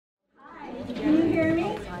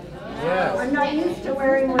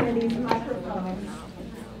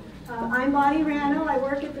I'm Bonnie Rano. I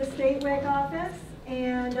work at the State WIC office,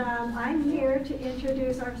 and I'm here to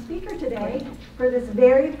introduce our speaker today for this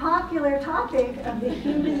very popular topic of the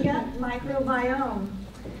human gut microbiome.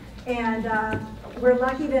 And we're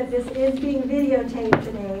lucky that this is being videotaped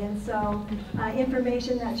today, and so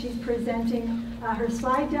information that she's presenting, her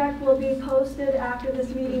slide deck will be posted after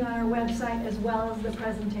this meeting on our website, as well as the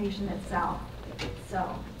presentation itself.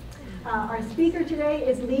 So our speaker today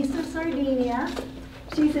is Lisa Sardinia.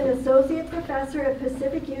 She's an associate professor at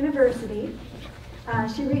Pacific University.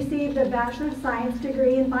 She received a Bachelor of Science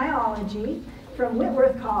degree in biology from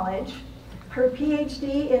Whitworth College, her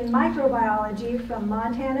PhD in microbiology from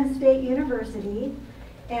Montana State University,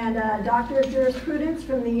 and a Doctor of Jurisprudence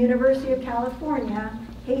from the University of California,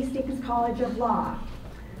 Hastings College of Law.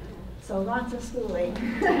 So lots of schooling.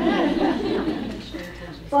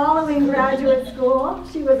 Following graduate school,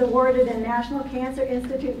 she was awarded a National Cancer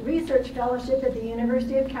Institute Research Fellowship at the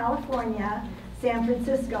University of California, San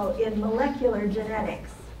Francisco in molecular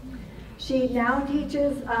genetics. She now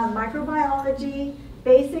teaches microbiology,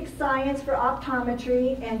 basic science for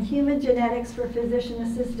optometry, and human genetics for physician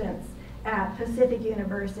assistants at Pacific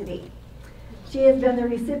University. She has been the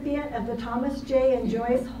recipient of the Thomas J. and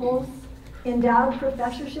Joyce Holtz Endowed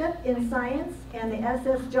Professorship in Science and the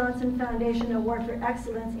S.S. Johnson Foundation Award for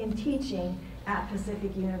Excellence in Teaching at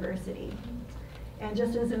Pacific University. And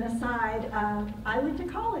just as an aside, I went to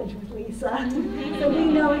college with Lisa, so we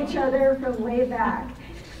know each other from way back.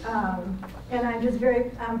 And I'm just very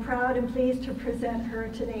proud and pleased to present her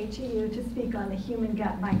today to you to speak on the human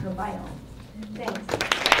gut microbiome. Thanks.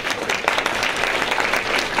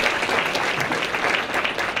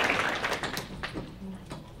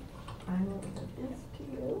 I will put this to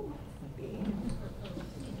you.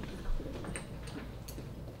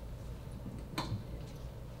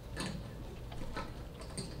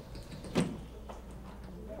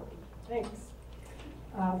 Thanks.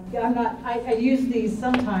 I use these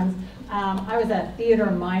sometimes. I was a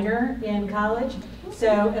theater minor in college,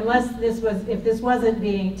 so if this wasn't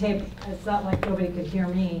being taped, it's not like nobody could hear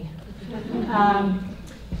me. I've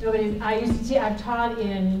taught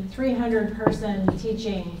in 300-person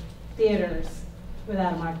teaching theaters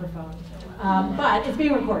without a microphone. But it's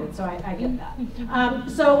being recorded, so I get that.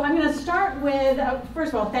 So I'm going to start with,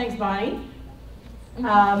 first of all, thanks, Bonnie.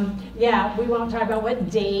 Yeah, we won't talk about what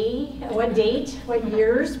date, what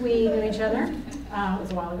years we knew each other. It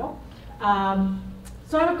was a while ago.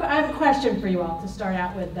 So I have a question for you all to start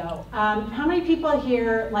out with, though. How many people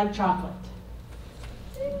here like chocolate?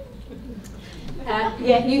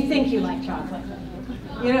 Yeah, you think you like chocolate.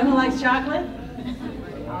 You know who likes chocolate?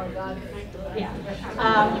 Yeah.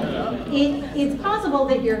 It's possible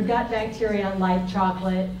that your gut bacteria like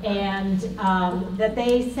chocolate and that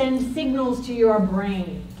they send signals to your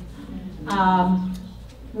brain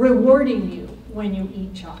rewarding you when you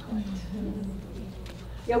eat chocolate.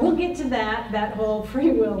 Yeah, we'll get to that whole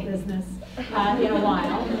free will business in a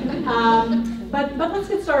while. But let's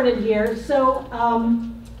get started here. So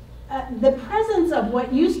the presence of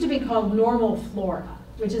what used to be called normal flora,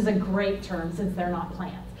 which is a great term since they're not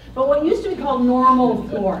plants, but what used to be called normal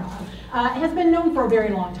flora has been known for a very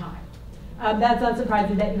long time. That's not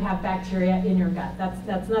surprising that you have bacteria in your gut.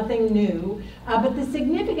 That's nothing new. But the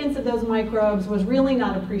significance of those microbes was really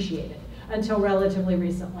not appreciated until relatively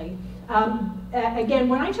recently. Again,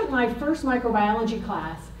 when I took my first microbiology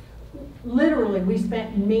class, literally we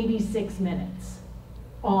spent maybe 6 minutes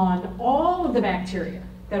on all of the bacteria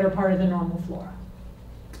that are part of the normal flora.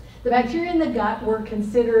 The bacteria in the gut were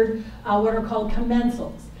considered what are called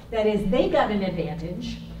commensals. That is, they got an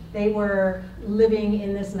advantage. They were living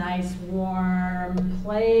in this nice warm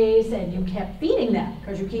place, and you kept feeding them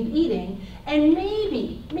because you keep eating. And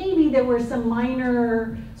maybe there were some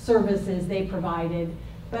minor services they provided,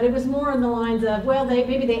 but it was more on the lines of, well,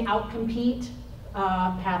 maybe they outcompete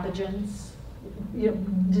pathogens,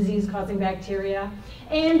 disease-causing bacteria.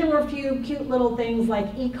 And there were a few cute little things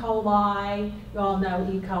like E. coli. You all know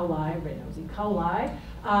E. coli, everybody knows E. coli.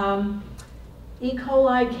 E.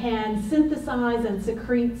 coli can synthesize and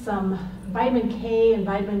secrete some vitamin K and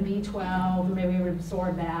vitamin B12, maybe we would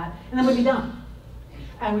absorb that, and then we'd be done.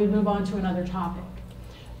 And we'd move on to another topic.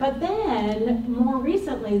 But then, more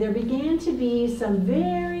recently, there began to be some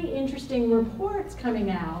very interesting reports coming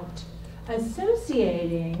out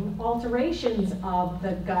associating alterations of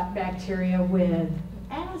the gut bacteria with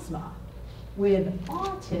asthma, with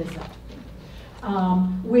autism,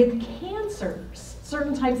 with cancers,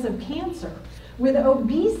 certain types of cancer, with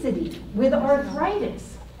obesity, with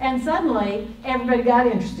arthritis. And suddenly, everybody got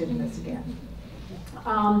interested in this again.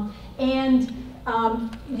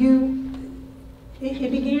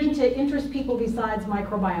 it began to interest people besides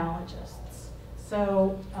microbiologists.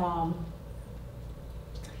 So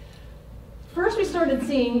first we started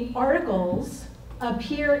seeing articles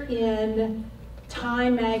appear in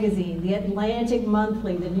Time magazine, the Atlantic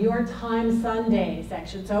Monthly, the New York Times Sunday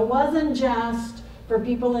section. So it wasn't just for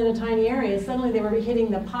people in a tiny area. Suddenly they were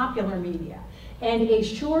hitting the popular media. And a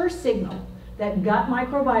sure signal that gut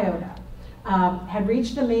microbiota had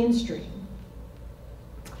reached the mainstream.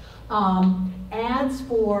 Ads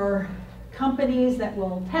for companies that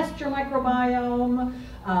will test your microbiome,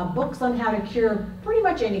 books on how to cure pretty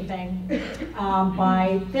much anything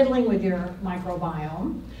by fiddling with your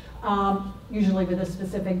microbiome, usually with a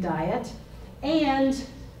specific diet, and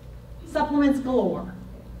supplements galore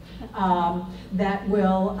that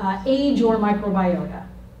will aid your microbiota.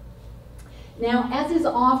 Now, as is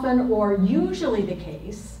often or usually the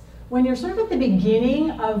case, when you're sort of at the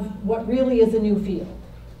beginning of what really is a new field,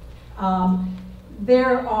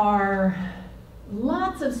 there are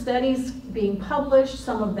lots of studies being published.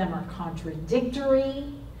 Some of them are contradictory.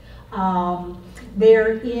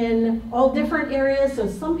 They're in all different areas. So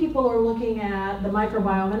some people are looking at the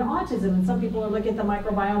microbiome in autism, and some people are looking at the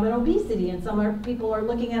microbiome in obesity, and some people are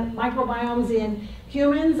looking at microbiomes in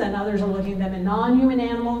humans, and others are looking at them in non-human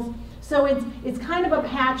animals. So it's kind of a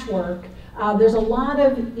patchwork. There's a lot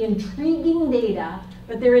of intriguing data,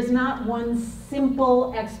 but there is not one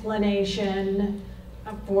simple explanation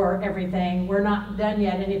for everything. We're not done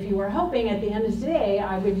yet, and if you were hoping at the end of today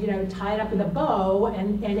I would tie it up with a bow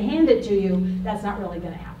and hand it to you, that's not really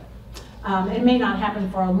going to happen. It may not happen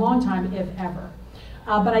for a long time, if ever.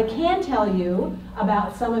 But I can tell you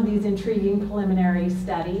about some of these intriguing preliminary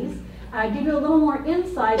studies. Give you a little more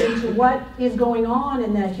insight into what is going on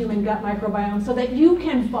in the human gut microbiome so that you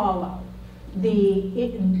can follow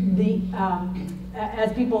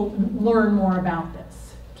as people learn more about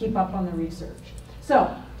this, keep up on the research.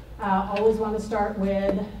 So, always want to start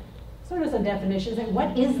with sort of some definitions. And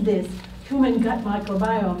what is this human gut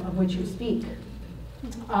microbiome of which you speak?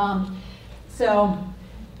 I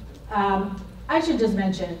should just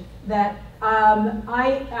mention that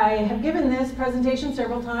I have given this presentation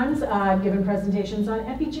several times. I've given presentations on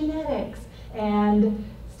epigenetics and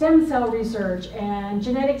stem cell research and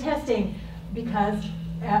genetic testing because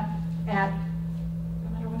no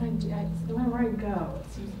matter where I go, it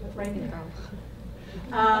seems right here.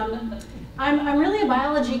 I'm really a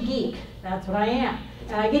biology geek. That's what I am.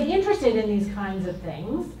 And I get interested in these kinds of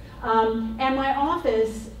things. And my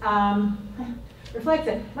office reflects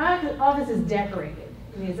it. My office is decorated.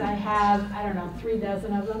 Because I have, I don't know, 3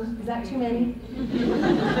 dozen of them. Is that too many?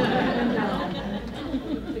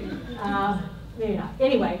 No. Maybe not.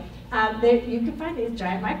 Anyway, you can find these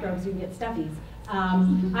giant microbes. You can get stuffies.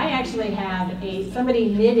 I actually have somebody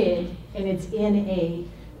knitted, and it's in a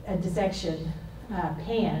dissection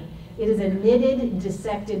pan. It is a knitted,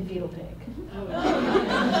 dissected fetal pig.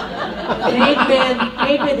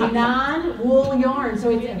 made with non-wool yarn, so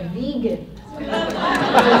it's a vegan.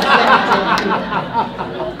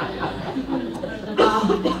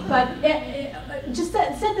 Just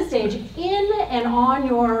set the stage. In and on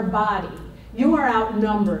your body, you are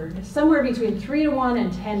outnumbered somewhere between 3 to 1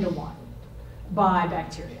 and 10 to 1 by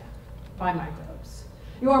bacteria, by microbes.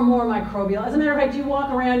 You are more microbial. As a matter of fact, you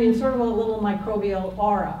walk around in sort of a little microbial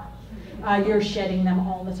aura. You're shedding them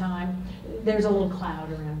all the time. There's a little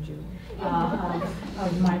cloud around you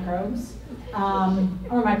of microbes. I'm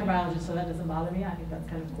a microbiologist, so that doesn't bother me. I think that's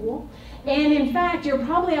kind of cool. And in fact, you're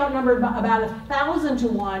probably outnumbered by about 1,000 to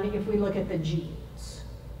 1 if we look at the genes.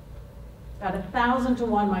 About 1,000 to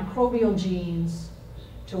 1 microbial genes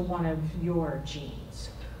to one of your genes.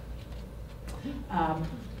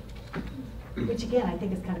 Which again, I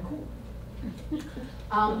think is kind of cool.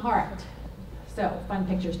 All right, so fun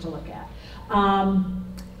pictures to look at.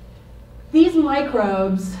 These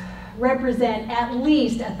microbes represent at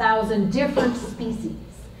least 1,000 different species,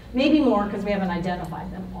 maybe more because we haven't identified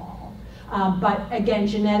them all. But again,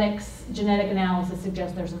 genetic analysis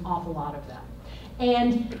suggests there's an awful lot of them.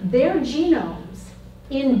 And their genomes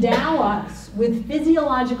endow us with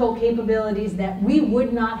physiological capabilities that we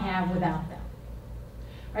would not have without them.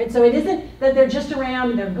 Right? So it isn't that they're just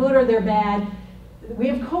around, they're good or they're bad. We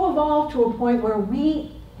have co-evolved to a point where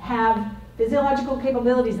we have physiological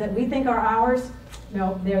capabilities that we think are ours.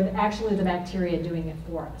 No, they're actually the bacteria doing it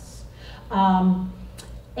for us.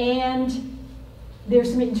 And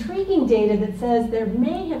there's some intriguing data that says there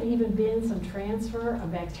may have even been some transfer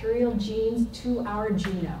of bacterial genes to our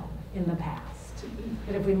genome in the past.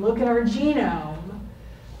 But if we look at our genome,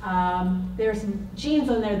 there's some genes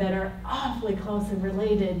on there that are awfully closely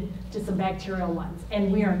related to some bacterial ones,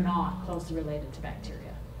 and we are not closely related to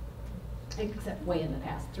bacteria. except way in the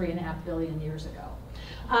past, 3.5 billion years ago.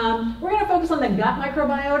 We're going to focus on the gut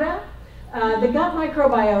microbiota. The gut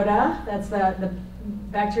microbiota, that's the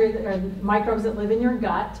bacteria or microbes that live in your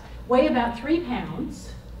gut, weigh about 3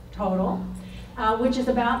 pounds total, which is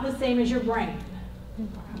about the same as your brain.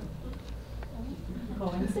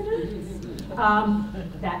 Coincidence?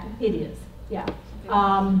 That it is, yeah.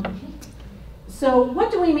 So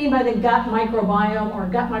what do we mean by the gut microbiome or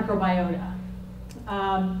gut microbiota?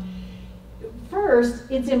 First,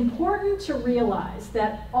 it's important to realize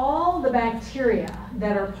that all the bacteria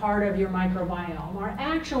that are part of your microbiome are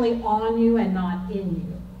actually on you and not in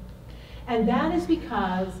you. And that is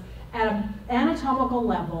because at an anatomical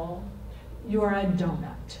level, you're a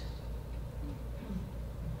donut.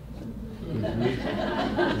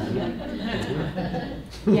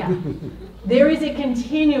 Yeah. There is a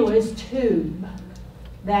continuous tube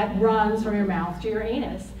that runs from your mouth to your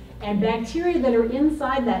anus, and bacteria that are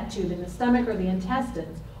inside that tube in the stomach or the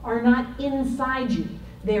intestines are not inside you.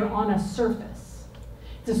 They're on a surface.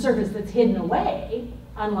 It's a surface that's hidden away,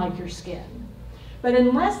 unlike your skin. But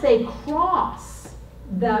unless they cross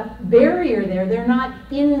the barrier there, they're not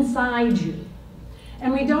inside you.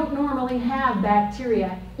 And we don't normally have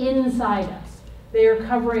bacteria inside us. They are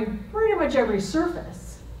covering pretty much every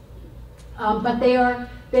surface. But they are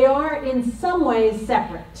in some ways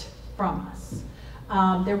separate from us.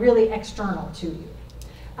 They're really external to you.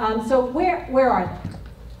 So where are they?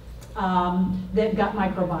 The gut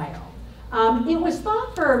microbiome. It was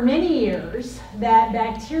thought for many years that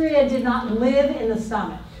bacteria did not live in the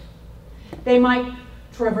stomach. They might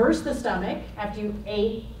traverse the stomach after you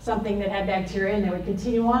ate something that had bacteria, and they would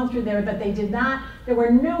continue on through there, but they did not, there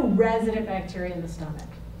were no resident bacteria in the stomach.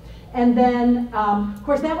 And then, of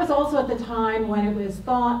course, that was also at the time when it was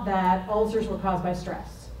thought that ulcers were caused by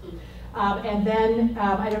stress. And then,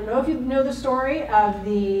 I don't know if you know the story of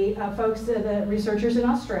the folks, the researchers in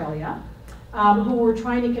Australia, who were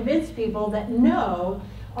trying to convince people that no,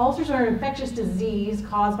 ulcers are an infectious disease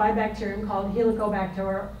caused by a bacterium called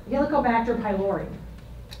Helicobacter pylori.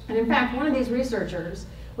 And in fact, one of these researchers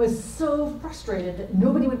was so frustrated that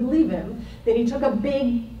nobody would believe him that he took a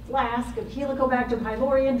big flask of Helicobacter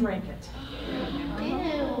pylori and drank it.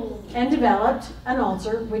 Ew. And developed an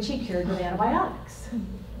ulcer, which he cured with antibiotics.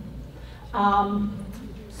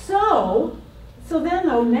 So then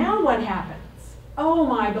though, now what happens? Oh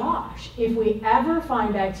my gosh, if we ever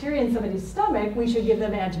find bacteria in somebody's stomach, we should give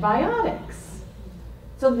them antibiotics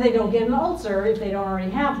so that they don't get an ulcer if they don't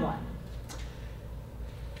already have one.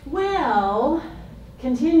 Well,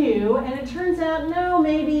 continue, and it turns out, no,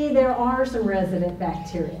 maybe there are some resident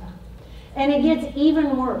bacteria. And it gets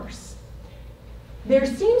even worse. There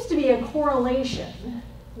seems to be a correlation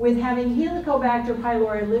with having Helicobacter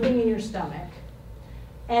pylori living in your stomach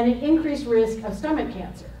and an increased risk of stomach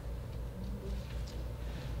cancer.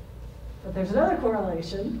 But there's another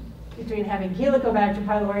correlation between having Helicobacter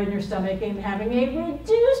pylori in your stomach and having a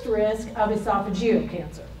reduced risk of esophageal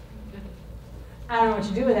cancer. I don't know what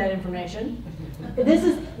to do with that information. This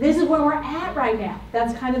is where we're at right now.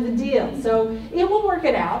 That's kind of the deal. So it will work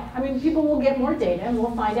it out. I mean, people will get more data and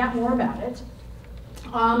we'll find out more about it.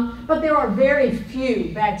 But there are very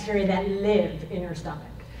few bacteria that live in your stomach.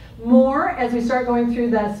 More as we start going through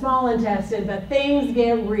the small intestine, but things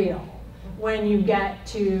get real when you get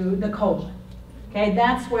to the colon. Okay,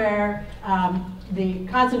 that's where the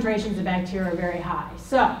concentrations of bacteria are very high.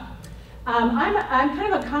 So I'm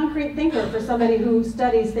kind of a concrete thinker for somebody who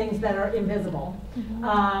studies things that are invisible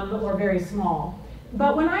or very small.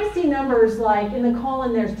 But when I see numbers like in the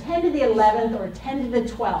colon there's 10 to the 11th or 10 to the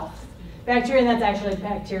 12th bacteria, and that's actually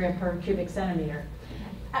bacteria per cubic centimeter.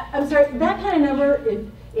 I'm sorry, that kind of number,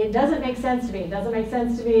 it doesn't make sense to me. It doesn't make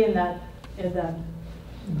sense to me in the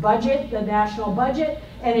budget, the national budget,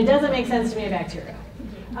 and it doesn't make sense to me in bacteria.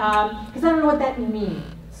 Because I don't know what that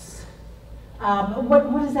means.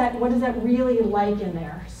 What is that really like in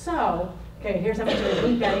there? So, okay, here's how much of a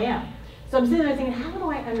geek I am. So I'm sitting there thinking, how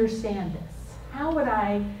do I understand this?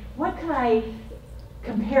 What could I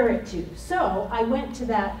compare it to? So I went to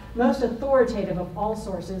that most authoritative of all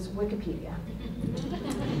sources, Wikipedia,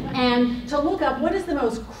 and to look up what is the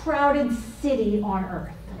most crowded city on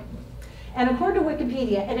Earth. And according to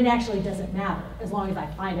Wikipedia, and it actually doesn't matter as long as I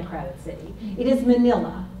find a crowded city, it is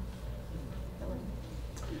Manila.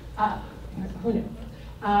 Who knew?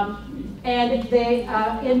 And they,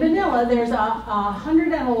 in Manila, there's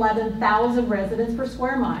 111,000 residents per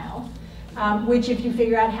square mile, which if you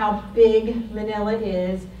figure out how big Manila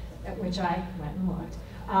is, which I went and looked,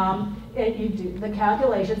 and you do the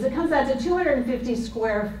calculations, it comes out to 250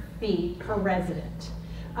 square feet per resident,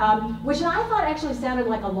 which I thought actually sounded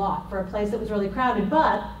like a lot for a place that was really crowded,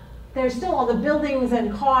 but there's still all the buildings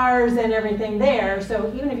and cars and everything there,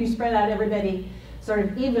 so even if you spread out everybody sort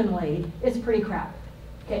of evenly, it's pretty crowded.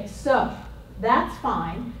 Okay, so that's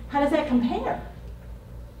fine. How does that compare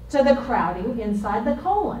to the crowding inside the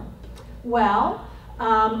colon? Well,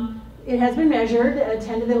 it has been measured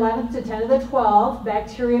 10 to the 11th to 10 to the 12th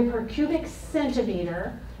bacteria per cubic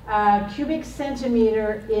centimeter. Cubic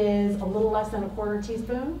centimeter is a little less than a quarter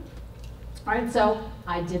teaspoon. All right, so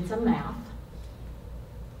I did some math.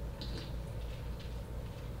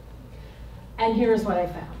 And here's what I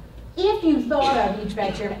found. If you thought of each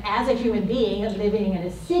bacterium as a human being living in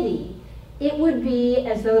a city, it would be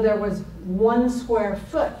as though there was 1 square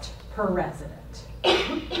foot per resident,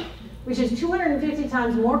 which is 250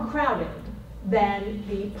 times more crowded than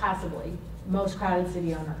the possibly most crowded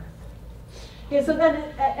city on Earth. Okay, so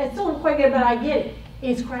it's still quite good, but I get it.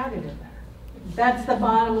 It's crowded in there. That's the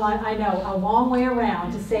bottom line. I know, a long way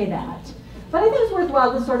around to say that. But I think it's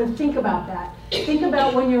worthwhile to sort of think about that. Think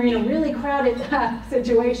about when you're in a really crowded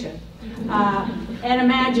situation. And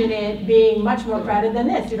imagine it being much more crowded than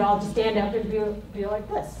this. You'd all just stand up and be like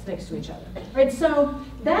this next to each other. Right? So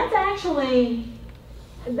that's actually,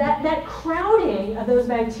 that crowding of those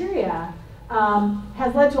bacteria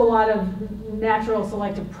has led to a lot of natural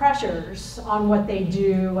selective pressures on what they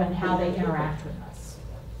do and how they interact with us.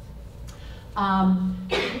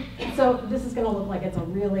 So this is going to look like it's a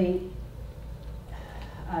really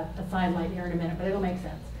a sidelight here in a minute, but it'll make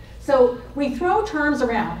sense. So we throw terms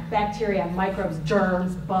around: bacteria, microbes,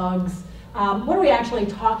 germs, bugs. What are we actually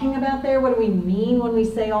talking about there? What do we mean when we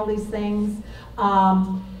say all these things?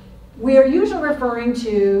 We are usually referring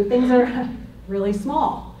to things that are really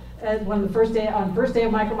small. On the first day of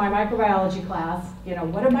my microbiology class, you know,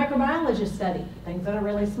 what do microbiologists study? Things that are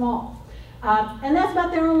really small. And that's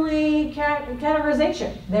about their only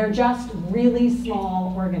categorization. They're just really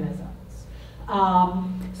small organisms.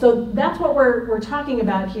 So that's what we're talking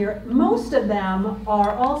about here. Most of them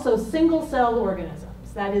are also single-celled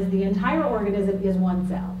organisms. That is, the entire organism is one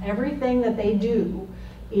cell. Everything that they do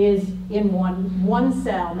is in one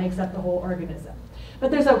cell, makes up the whole organism. But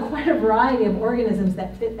there's quite a variety of organisms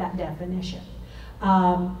that fit that definition.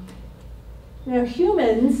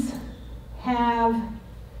 Humans have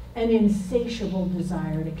an insatiable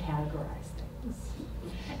desire to categorize things.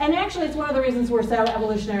 And actually, it's one of the reasons we're so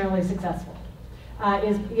evolutionarily successful.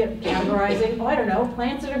 Is categorizing, I don't know,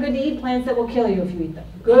 plants that are good to eat, plants that will kill you if you eat them.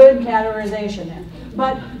 Good categorization there.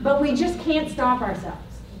 But we just can't stop ourselves.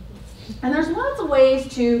 And there's lots of ways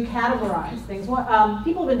to categorize things.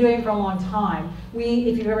 People have been doing it for a long time.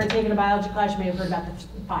 If you've ever taken a biology class, you may have heard about the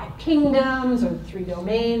 5 kingdoms or the 3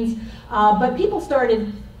 domains. But people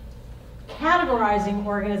started categorizing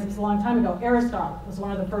organisms a long time ago. Aristotle was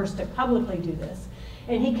one of the first to publicly do this.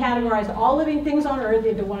 And he categorized all living things on Earth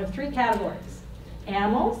into one of 3 categories.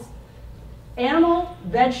 Animal,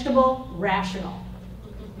 vegetable, rational.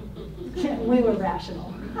 We were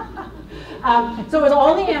rational. So it was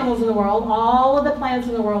all the animals in the world, all of the plants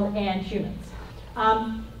in the world, and humans.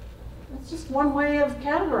 That's just one way of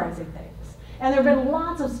categorizing things. And there have been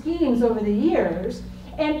lots of schemes over the years.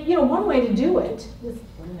 And one way to do it, this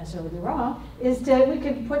wouldn't necessarily be wrong, is we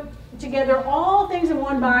could put together all things in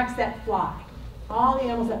one box that fly. All the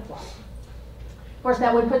animals that fly. Of course,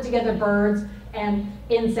 that would put together birds and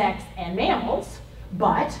insects and mammals,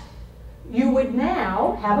 but you would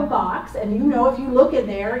now have a box, and if you look in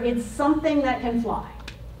there, it's something that can fly.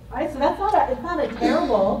 Right? So it's not a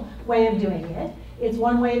terrible way of doing it. It's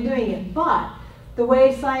one way of doing it. But the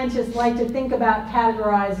way scientists like to think about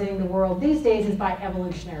categorizing the world these days is by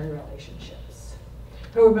evolutionary relationships.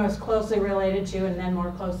 Who are most closely related to and then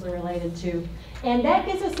more closely related to. And that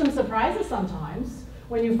gives us some surprises sometimes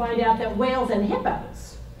when you find out that whales and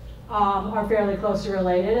hippos are fairly closely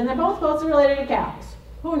related, and they're both closely related to cows.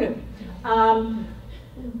 Who knew?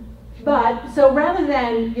 So rather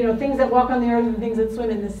than things that walk on the earth and things that swim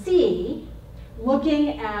in the sea,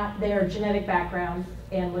 looking at their genetic background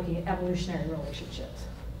and looking at evolutionary relationships.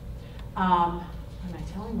 What am I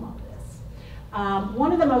telling you all this?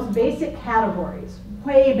 One of the most basic categories,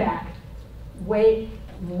 way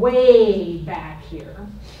back here,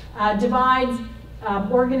 divides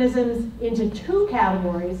organisms into 2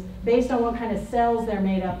 categories based on what kind of cells they're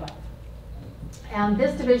made up of. And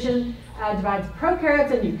this division divides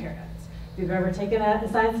prokaryotes and eukaryotes. If you've ever taken a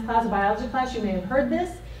science class, a biology class, you may have heard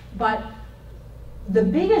this, but the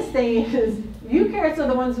biggest thing is eukaryotes are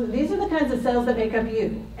the ones, these are the kinds of cells that make up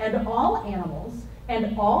you, and all animals,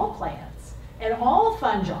 and all plants, and all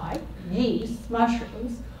fungi, yeast,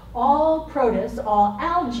 mushrooms, all protists, all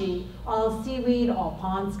algae, all seaweed, all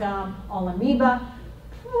pond scum, all amoeba,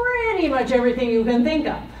 pretty much everything you can think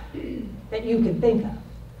of, that you can think of.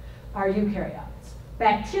 are eukaryotes.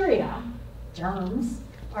 Bacteria, germs,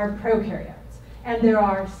 are prokaryotes. And there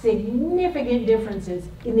are significant differences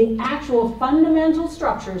in the actual fundamental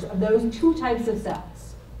structures of those two types of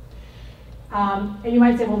cells. And you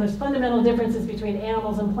might say, well, there's fundamental differences between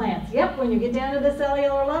animals and plants. Yep, when you get down to the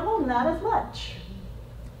cellular level, not as much.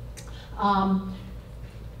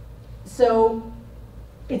 So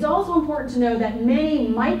it's also important to know that many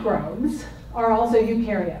microbes are also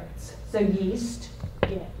eukaryotes. So yeast,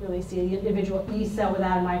 you can't really see the individual yeast cell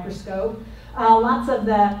without a microscope. Lots of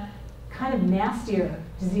the kind of nastier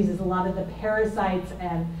diseases, a lot of the parasites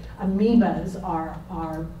and amoebas are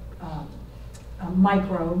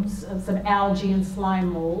microbes, some algae and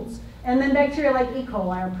slime molds. And then bacteria like E.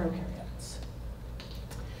 coli are prokaryotes.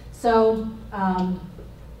 So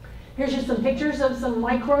here's just some pictures of some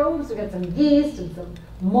microbes. We've got some yeast and some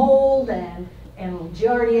mold and animal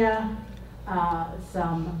giardia,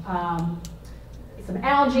 some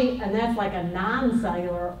algae, and that's like a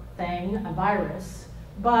non-cellular thing, a virus.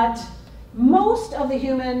 But most of the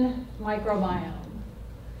human microbiome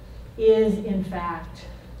is, in fact,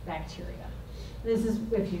 bacteria. This is,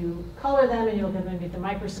 if you color them and you look at them underneath the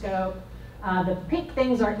microscope, the pink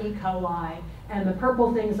things are E. coli, and the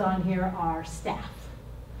purple things on here are staph.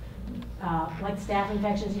 Like staph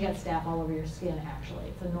infections, you get staph all over your skin, actually.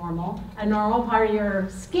 It's a normal part of your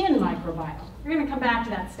skin microbiome. We're going to come back to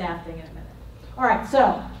that staph thing in a minute. All right,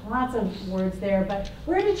 so lots of words there, but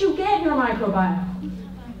where did you get your microbiome?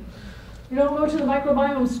 You don't go to the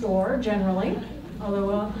microbiome store, generally,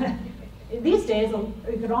 although these days you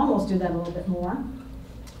could almost do that a little bit more.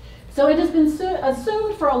 So it has been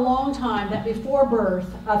assumed for a long time that before birth,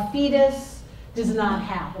 a fetus does not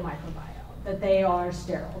have a microbiome, that they are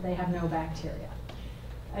sterile, they have no bacteria.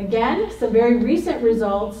 Again, some very recent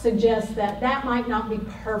results suggest that that might not be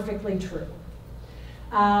perfectly true.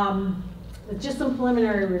 Just some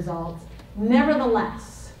preliminary results.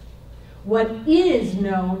 Nevertheless, what is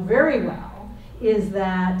known very well is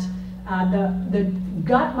that the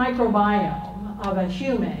gut microbiome of a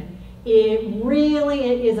human, it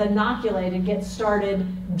really is inoculated, gets started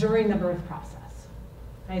during the birth process.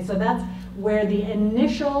 Okay, so that's where the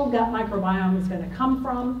initial gut microbiome is going to come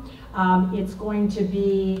from. It's going to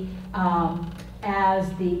be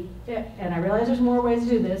and I realize there's more ways to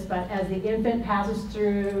do this, but as the infant passes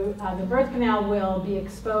through the birth canal, will be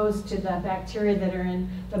exposed to the bacteria that are in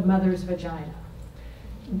the mother's vagina.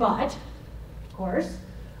 But, of course,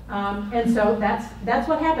 and so that's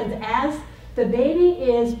what happens. As the baby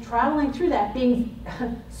is traveling through that, being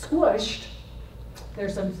squished,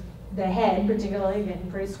 there's the head particularly getting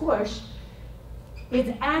pretty squished, it's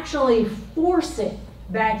actually forcing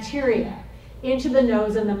bacteria into the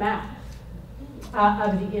nose and the mouth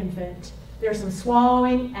of the infant. There's some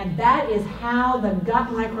swallowing, and that is how the gut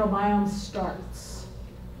microbiome starts.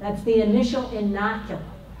 That's the initial inoculum,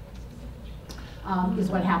 is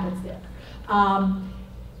what happens there.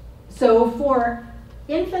 So for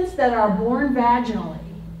infants that are born vaginally,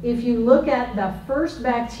 if you look at the first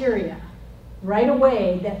bacteria right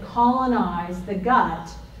away that colonize the gut,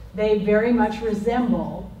 they very much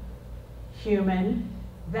resemble human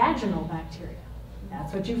vaginal bacteria.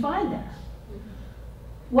 That's what you find there.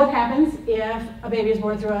 What happens if a baby is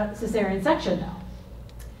born through a cesarean section, though?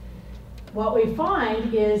 What we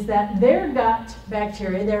find is that their gut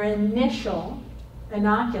bacteria, their initial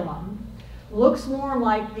inoculum, looks more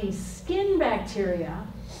like the skin bacteria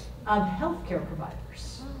of healthcare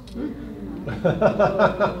providers.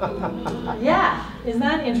 Yeah, isn't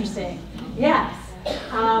that interesting? Yes.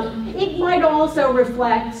 It might also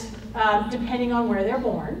reflect, depending on where they're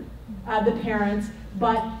born, the parents,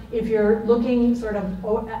 but if you're looking sort of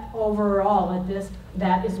overall at this,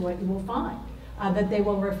 that is what you will find, that they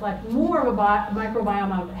will reflect more of a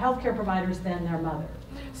microbiome of healthcare providers than their mother.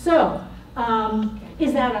 So,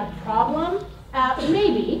 is that a problem?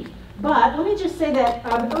 Maybe, but let me just say that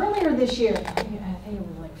earlier this year, I think it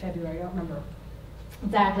was like February, I don't remember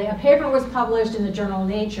exactly, a paper was published in the journal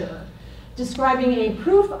Nature describing a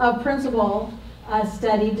proof of principle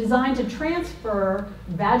study designed to transfer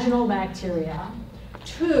vaginal bacteria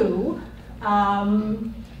to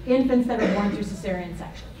infants that are born through cesarean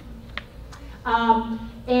section.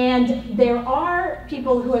 And there are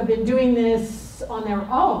people who have been doing this on their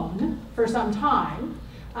own for some time,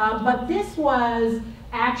 but this was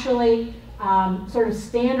actually sort of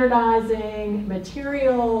standardizing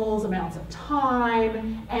materials, amounts of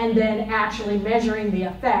time, and then actually measuring the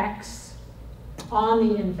effects on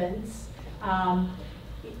the infants.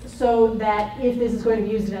 So that if this is going to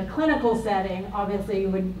be used in a clinical setting, obviously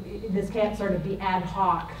this can't sort of be ad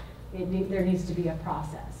hoc. There needs to be a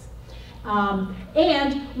process.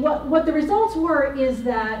 And what the results were is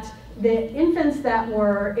that the infants that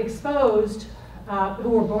were exposed, who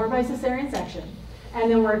were born by cesarean section, and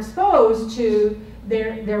then were exposed to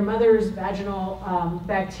their mother's vaginal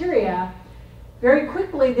bacteria, very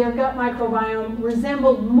quickly their gut microbiome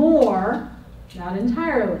resembled more, not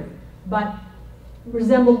entirely, but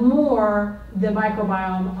resembled more the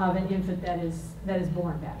microbiome of an infant that is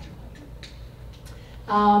born vaginally.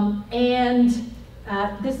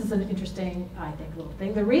 This is an interesting, I think, little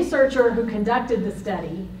thing. The researcher who conducted the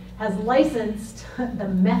study has licensed the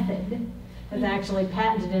method, has actually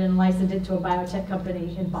patented it and licensed it to a biotech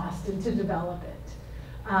company in Boston to develop it.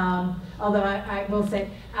 Although I will say,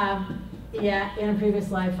 yeah, in a previous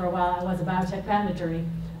life for a while I was a biotech patent attorney.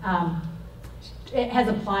 It has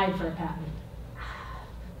applied for a patent.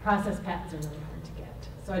 Process patents are really hard to get,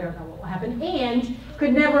 so I don't know what will happen, and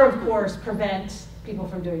could never, of course, prevent people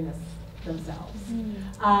from doing this themselves.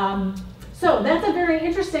 So that's a very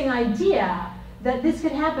interesting idea that this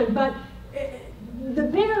could happen, but the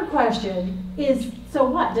bigger question is, so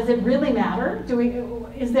what? Does it really matter?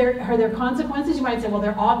 Are there consequences? You might say, well,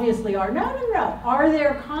 there obviously are. No. Are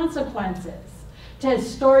there consequences to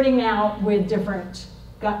starting out with different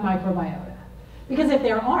gut microbiota? Because if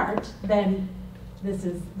there aren't, then this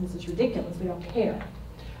is ridiculous. We don't care.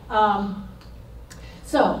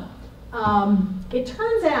 It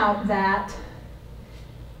turns out that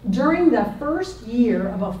during the first year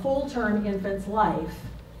of a full-term infant's life,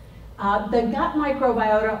 the gut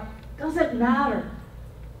microbiota doesn't matter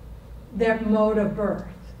their mode of birth.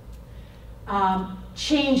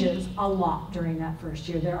 Changes a lot during that first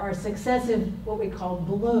year. There are successive, what we call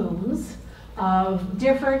blooms, of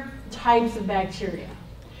different types of bacteria.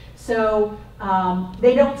 So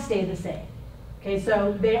they don't stay the same. Okay,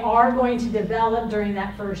 so they are going to develop during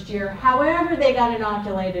that first year, however they got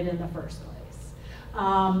inoculated in the first place.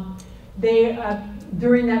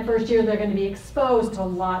 During that first year, they're going to be exposed to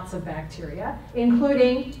lots of bacteria,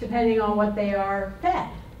 including, depending on what they are fed,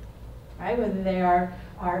 right? Whether they are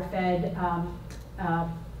fed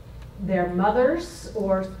their mothers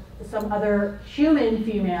or some other human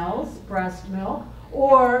female's breast milk,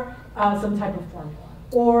 or some type of formula,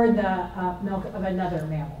 or the milk of another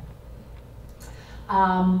mammal.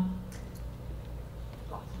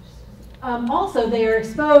 Also, they are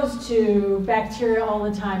exposed to bacteria all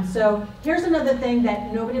the time. So here's another thing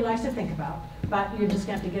that nobody likes to think about, but you're just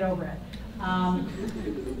going to have to get over it.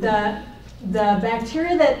 The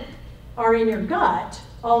bacteria that are in your gut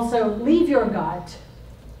also leave your gut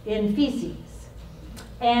in feces.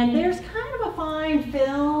 And there's kind of a fine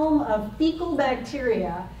film of fecal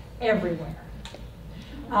bacteria everywhere.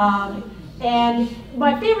 And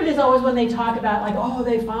my favorite is always when they talk about, like, oh,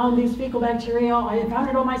 they found these fecal bacteria, I found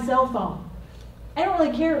it on my cell phone. I don't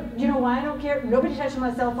really care. You know why I don't care? Nobody touches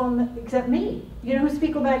my cell phone except me. You know whose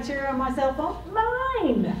fecal bacteria on my cell phone?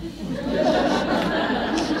 Mine.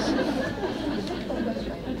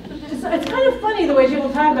 It's kind of funny the way people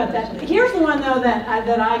talk about that. Here's the one, though, that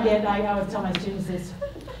I get. I always tell my students is,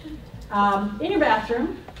 in your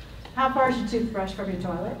bathroom, how far is your toothbrush from your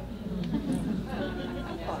toilet?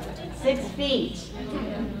 6 feet.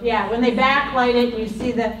 Yeah, when they backlight it, you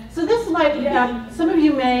see that. So this is like, some of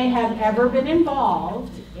you may have ever been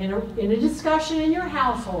involved in a discussion in your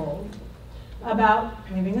household about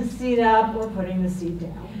leaving the seat up or putting the seat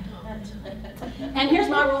down. And here's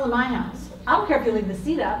my rule in my house. I don't care if you leave the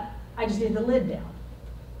seat up, I just need the lid down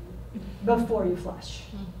before you flush,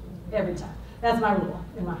 every time. That's my rule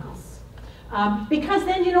in my house. Because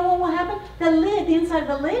then you know what will happen? The inside of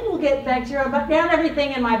the lid will get bacteria, but down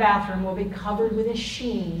everything in my bathroom will be covered with a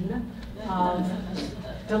sheen of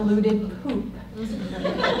diluted poop.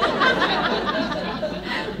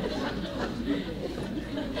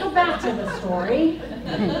 Go back to the story.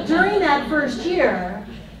 During that first year,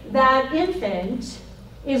 that infant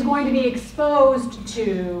is going to be exposed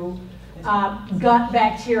to gut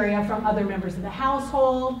bacteria from other members of the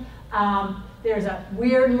household. There's a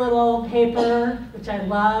weird little paper, which I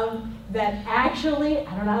love, that actually,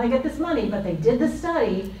 I don't know how they get this money, but they did the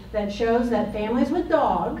study that shows that families with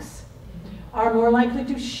dogs are more likely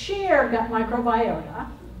to share gut microbiota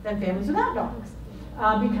than families without dogs.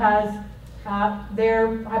 Because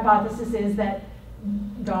their hypothesis is that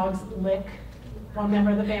dogs lick one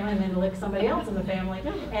member of the family and then lick somebody else in the family.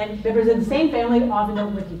 And members of the same family often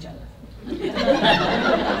don't lick each other.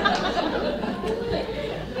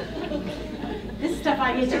 This stuff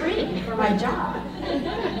I get to read for my job.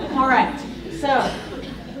 All right, so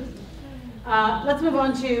let's move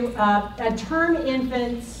on to a term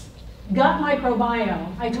infant's gut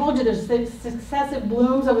microbiome. I told you there's successive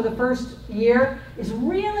blooms over the first year. Is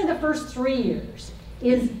really the first 3 years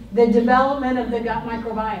is the development of the gut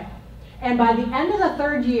microbiome. And by the end of the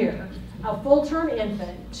third year, a full-term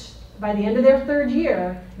infant, by the end of their third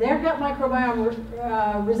year, their gut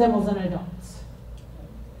microbiome resembles an adult's.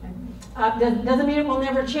 Doesn't mean it will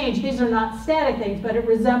never change. These are not static things, but it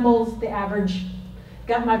resembles the average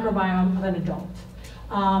gut microbiome of an adult.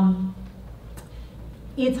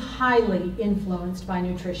 It's highly influenced by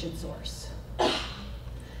nutrition source.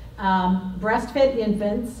 Breastfed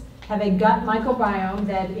infants have a gut microbiome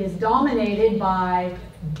that is dominated by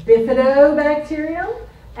bifidobacterium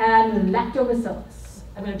and lactobacillus.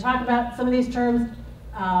 I'm going to talk about some of these terms.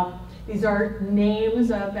 These are names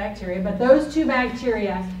of bacteria, but those two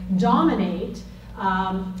bacteria dominate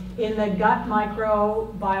in the gut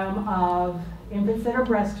microbiome of infants that are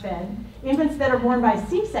breastfed. Infants that are born by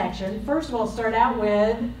C-section, first of all, start out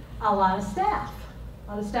with a lot of staph,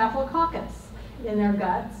 a lot of staphylococcus in their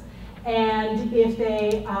guts. And if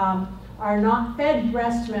they are not fed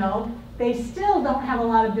breast milk, they still don't have a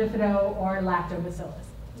lot of bifido or lactobacillus.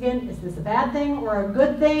 Again, is this a bad thing or a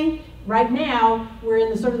good thing? Right now, we're in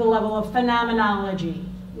the sort of the level of phenomenology.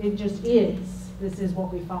 It just is. This is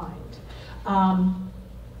what we find.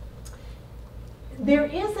 There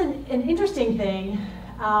is an interesting thing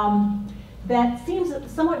that seems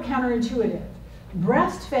somewhat counterintuitive.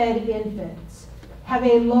 Breastfed infants have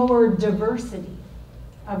a lower diversity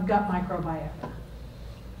of gut microbiota.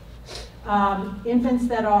 Infants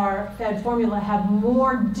that are fed formula have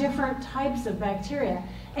more different types of bacteria.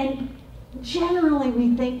 And generally,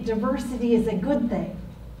 we think diversity is a good thing.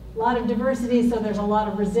 A lot of diversity, so there's a lot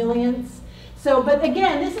of resilience. So, but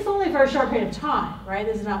again, this is only for a short period of time, right?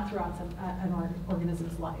 This is not throughout an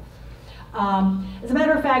organism's life. As a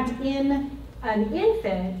matter of fact, in an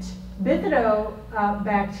infant,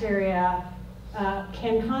 bifidobacteria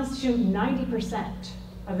can constitute 90%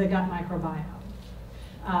 of the gut microbiome.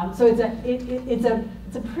 So it's a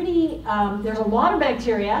pretty, there's a lot of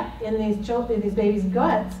bacteria in these babies'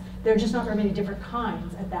 guts. There are just not very many different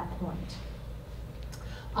kinds at that point.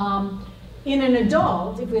 In an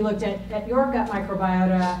adult, if we looked at your gut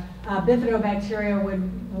microbiota, bifidobacteria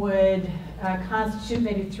would constitute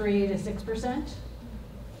maybe 3 to 6%.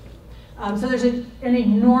 So there's an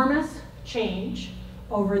enormous change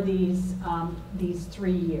over these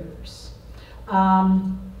 3 years.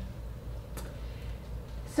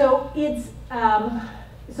 So it's,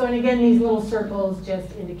 so and again, these little circles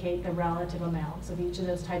just indicate the relative amounts of each of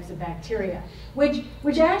those types of bacteria, which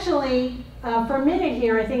actually, for a minute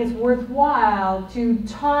here, I think it's worthwhile to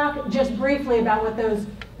talk just briefly about what those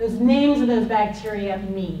names of those bacteria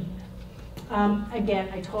mean. Again,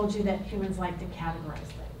 I told you that humans like to categorize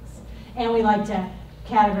things. And we like to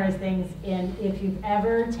categorize things in, if you've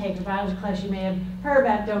ever taken a biology class, you may have heard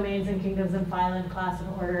about domains and kingdoms and phyla and class and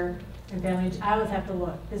order and family. I always have to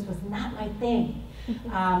look. This was not my thing.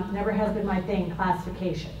 Never has been my thing,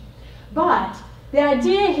 classification. But the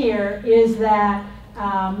idea here is that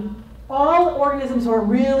all organisms who are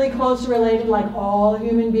really closely related, like all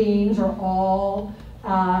human beings or all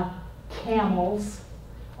camels,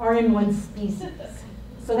 are in one species.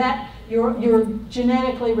 So that you're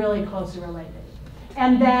genetically really closely related.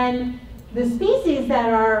 And then the species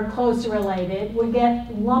that are closely related would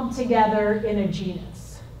get lumped together in a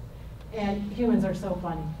genus. And humans are so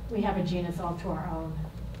funny. We have a genus all to our own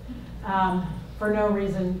for no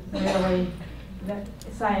reason really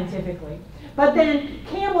scientifically. But then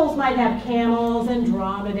camels might have camels and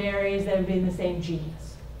dromedaries that would be in the same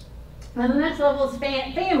genus. And the next level is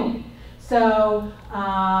family. So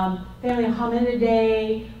family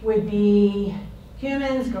Hominidae would be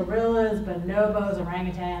humans, gorillas, bonobos,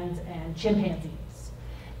 orangutans, and chimpanzees.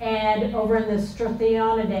 And over in the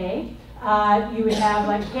Strathionidae, you would have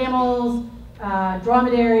like camels,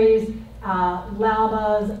 dromedaries,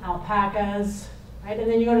 llamas, alpacas, right? And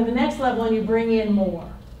then you go to the next level and you bring in more,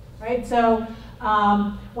 right? So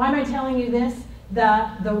why am I telling you this?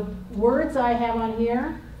 The words I have on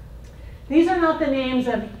here, these are not the names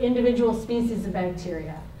of individual species of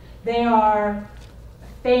bacteria. They are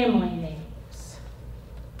family names.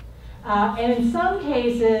 And in some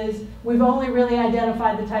cases, we've only really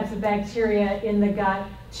identified the types of bacteria in the gut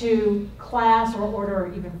to class or order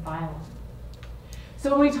or even phylum.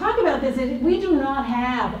 So when we talk about this, we do not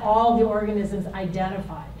have all the organisms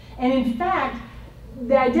identified. And in fact,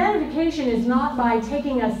 the identification is not by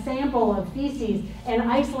taking a sample of feces and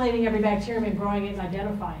isolating every bacterium and growing it and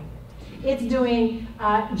identifying it. It's doing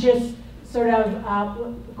just sort of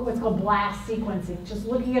what's called blast sequencing, just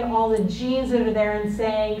looking at all the genes that are there and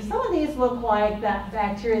saying, some of these look like that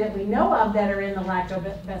bacteria that we know of that are in the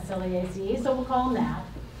Lactobacilliaceae, so we'll call them that.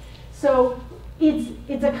 So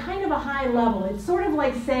it's a kind of a high level. It's sort of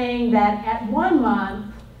like saying that at 1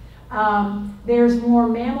 month, there's more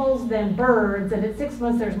mammals than birds, and at 6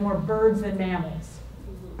 months there's more birds than mammals.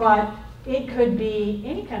 But it could be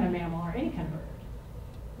any kind of mammal or any kind of bird.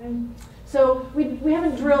 Okay? So we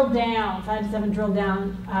haven't drilled down, scientists haven't drilled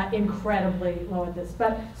down incredibly low at this.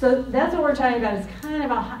 But so that's what we're talking about, is kind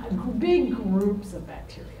of big groups of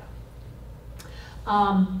bacteria.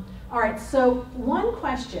 All right, so one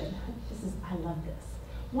question, I love this.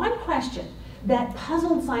 One question that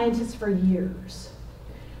puzzled scientists for years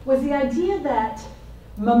was the idea that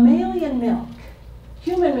mammalian milk,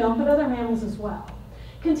 human milk, but other mammals as well,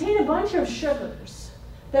 contain a bunch of sugars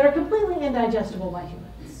that are completely indigestible by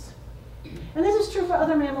humans. And this is true for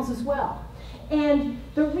other mammals as well. And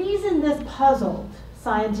the reason this puzzled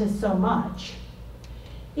scientists so much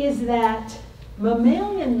is that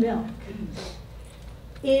mammalian milk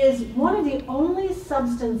is one of the only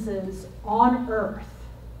substances on Earth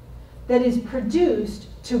that is produced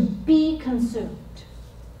to be consumed.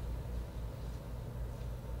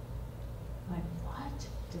 Like, what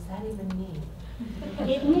does that even mean?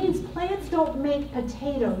 It means plants don't make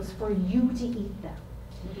potatoes for you to eat them.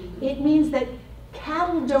 It means that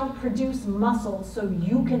cattle don't produce muscle so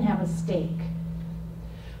you can have a steak.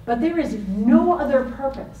 But there is no other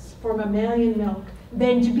purpose for mammalian milk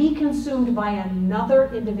than to be consumed by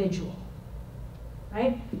another individual,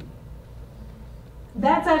 right?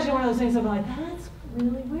 That's actually one of those things I'm like, that's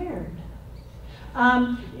really weird.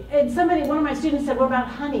 And one of my students said, what about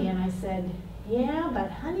honey? And I said, yeah,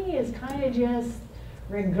 but honey is kind of just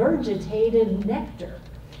regurgitated nectar.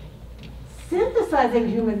 Synthesizing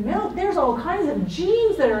human milk, there's all kinds of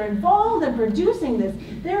genes that are involved in producing this.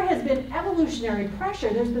 There has been evolutionary pressure,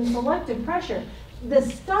 there's been selective pressure. The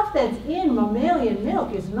stuff that's in mammalian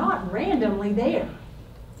milk is not randomly there.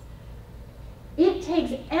 It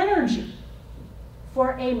takes energy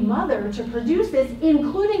for a mother to produce this,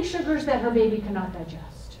 including sugars that her baby cannot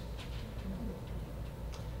digest.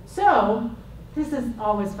 So, this is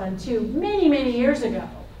always fun too. Many, many years ago,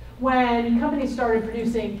 when companies started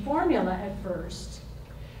producing formula at first,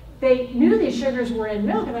 they knew these sugars were in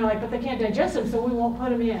milk, and they're like, but they can't digest them, so we won't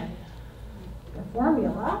put them in the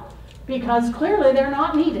formula, because clearly they're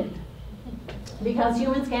not needed, because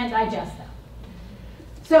humans can't digest them.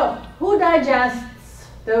 So, who digests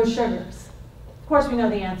those sugars? Of course we know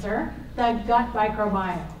the answer, the gut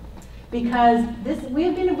microbiome. Because we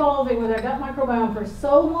have been evolving with our gut microbiome for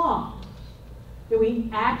so long that we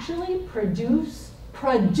actually produce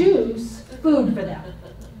food for them.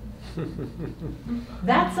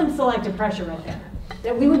 That's some selective pressure right there,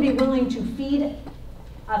 that we would be willing to feed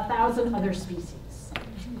 1,000 other species.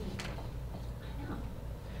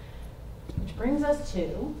 Which brings us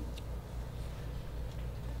to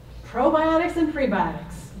probiotics and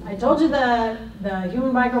prebiotics. I told you the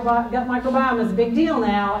human gut microbiome is a big deal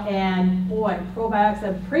now, and boy, probiotics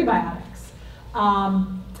and prebiotics.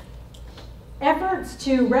 Efforts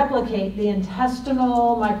to replicate the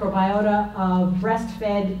intestinal microbiota of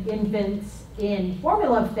breastfed infants in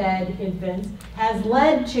formula-fed infants has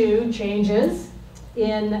led to changes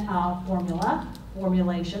in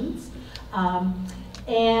formulations,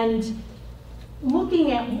 and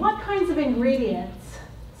looking at what kinds of ingredients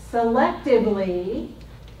selectively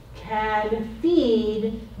can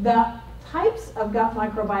feed the types of gut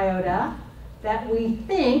microbiota that we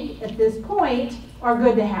think at this point are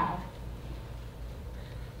good to have.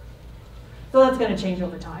 So that's going to change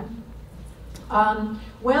over time.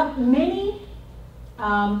 Well, many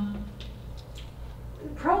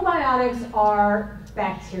probiotics are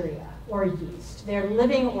bacteria or yeast. They're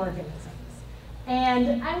living organisms.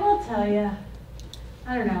 And I will tell you,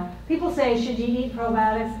 I don't know, people say, should you eat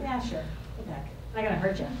probiotics? Yeah, sure. Okay. Not going to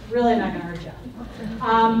hurt you. Really not going to hurt you.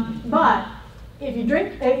 But if you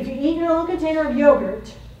eat your little container of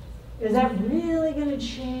yogurt, is that really going to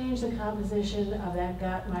change the composition of that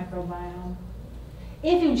gut microbiome?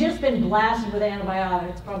 If you've just been blasted with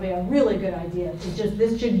antibiotics, probably a really good idea to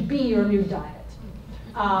this should be your new diet.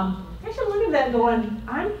 I should look at that and going,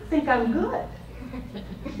 I think I'm good.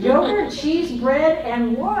 Yogurt, cheese, bread,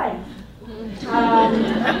 and wine.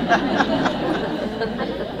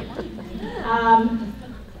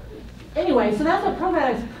 Anyway, so that's what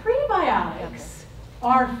probiotics. Prebiotics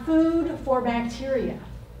are food for bacteria.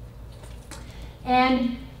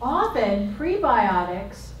 And often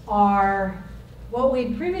prebiotics are what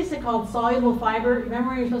we previously called soluble fiber.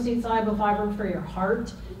 Remember you're supposed to eat soluble fiber for your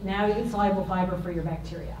heart? Now you eat soluble fiber for your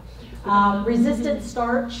bacteria. Resistant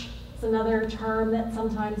starch is another term that's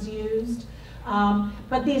sometimes used.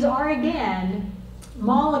 But these are, again,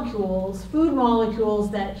 molecules, food molecules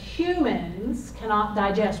that humans cannot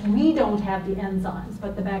digest. We don't have the enzymes,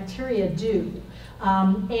 but the bacteria do.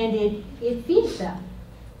 And it feeds them.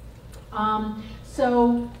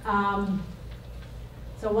 So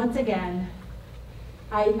once again,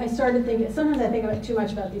 I started thinking, sometimes I think about too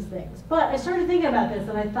much about these things, but I started thinking about this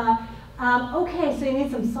and I thought, okay, so you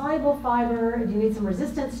need some soluble fiber, and you need some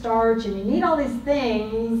resistant starch, and you need all these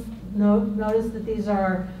things. Notice that these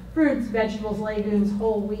are fruits, vegetables, legumes,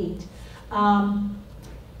 whole wheat.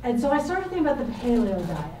 And so I started thinking about the paleo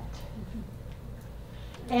diet.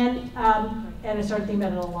 And I started thinking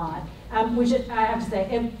about it a lot. Which I have to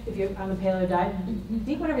say, if you're on the paleo diet,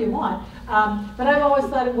 eat whatever you want. But I've always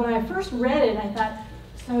thought, when I first read it, I thought,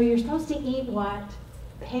 so you're supposed to eat what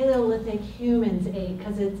Paleolithic humans ate,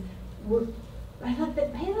 because I thought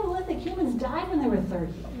that Paleolithic humans died when they were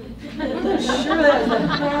 30. I'm not sure that was the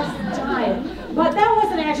best diet. But that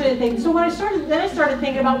wasn't actually the thing. So when I started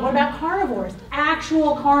thinking about, what about carnivores?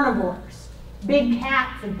 Actual carnivores, big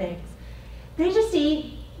cats and things. They just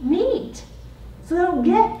eat meat. So they don't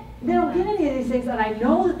get any of these things, and I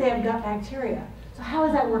know that they have gut bacteria. So how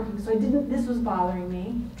is that working? So this was bothering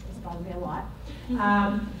me. This bothered me a lot.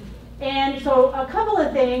 And so a couple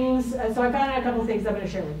of things, so I found out a couple of things I'm going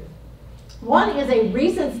to share with you. One is a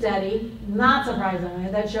recent study, not surprisingly,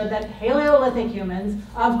 that showed that Paleolithic humans,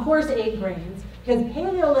 of course, ate grains, because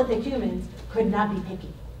Paleolithic humans could not be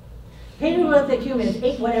picky. Paleolithic humans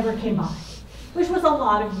ate whatever came by, which was a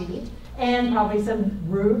lot of meat, and probably some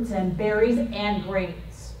roots and berries and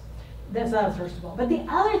grains. That was first of all. But the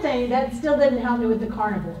other thing, that still didn't help me with the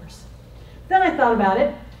carnivores. Then I thought about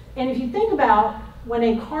it, and if you think about when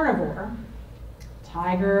a carnivore,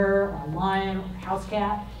 tiger or a lion or a house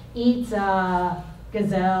cat, eats a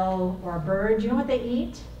gazelle or a bird, you know what they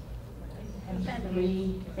eat?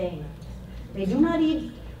 Three things. They do not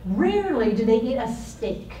eat, rarely do they eat a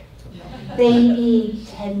steak. They eat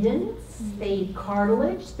tendons, they eat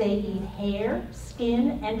cartilage, they eat hair,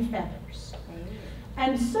 skin, and feathers.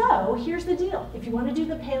 And so, here's the deal. If you want to do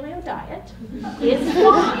the paleo diet, it's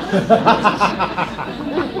fine.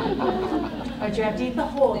 But you have to eat the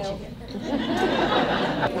whole chicken.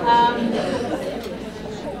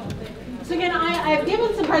 So again, I've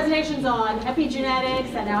given some presentations on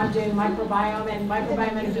epigenetics, and now I'm doing microbiome and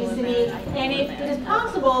obesity. And it is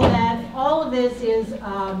possible that all of this is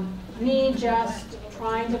me just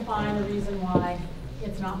trying to find the reason why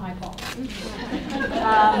it's not my fault.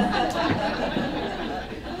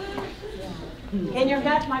 Can your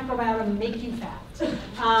gut microbiota make you fat?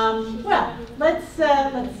 Well, let's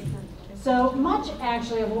see. So much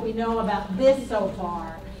actually of what we know about this so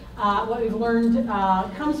far, what we've learned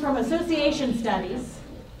comes from association studies,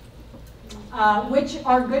 which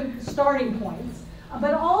are good starting points,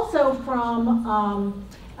 but also from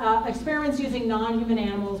experiments using non-human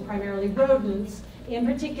animals, primarily rodents, in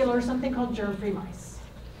particular something called germ-free mice.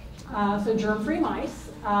 So germ-free mice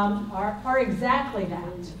are exactly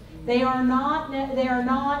that. They are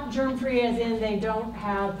not germ-free as in they don't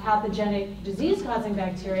have pathogenic disease-causing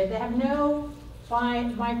bacteria. They have no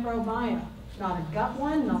microbiome. Not a gut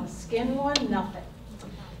one, not a skin one, nothing.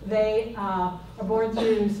 They are born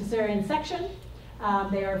through cesarean section.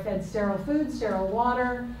 They are fed sterile food, sterile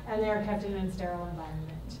water, and they are kept in a sterile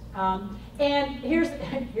environment. And here's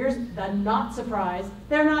the not surprise.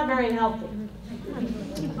 They're not very healthy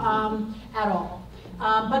at all.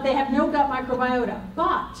 But they have no gut microbiota.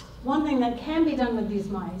 But one thing that can be done with these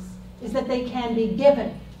mice is that they can be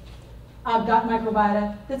given a gut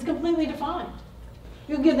microbiota that's completely defined.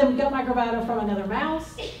 You give them gut microbiota from another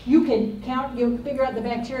mouse. You can figure out the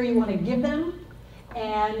bacteria you want to give them,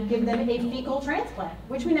 and give them a fecal transplant,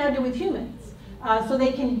 which we now do with humans. So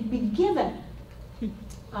they can be given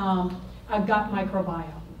a gut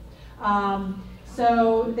microbiome.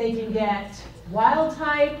 So they can get wild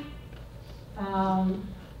type.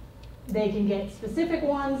 They can get specific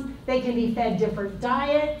ones. They can be fed different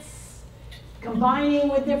diets, combining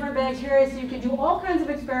with different bacteria. So you can do all kinds of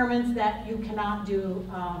experiments that you cannot do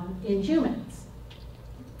in humans.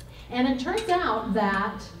 And it turns out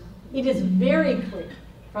that it is very clear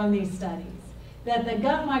from these studies that the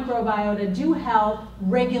gut microbiota do help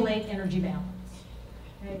regulate energy balance.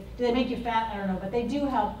 Okay? Do they make you fat? I don't know, but they do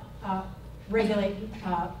help regulate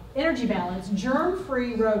energy balance.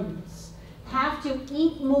 Germ-free rodents have to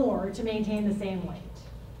eat more to maintain the same weight.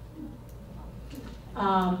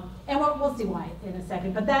 And we'll see why in a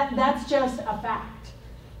second, but that's just a fact.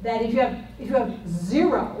 That if you have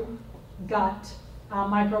zero gut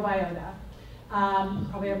microbiota,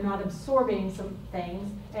 probably are not absorbing some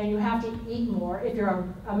things, and you have to eat more if you're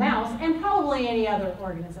a mouse, and probably any other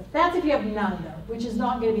organism. That's if you have none, though, which is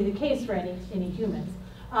not going to be the case for any humans.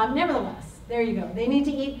 Nevertheless, there you go. They need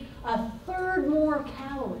to eat a third more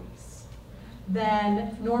calories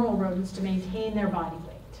than normal rodents to maintain their body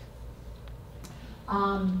weight.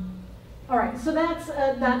 All right, so that's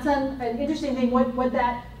an interesting thing. What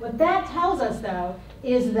that tells us, though,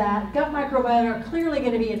 is that gut microbiota are clearly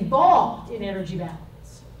going to be involved in energy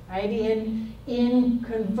balance, right? In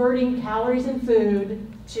converting calories in food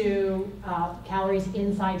to calories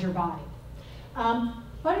inside your body.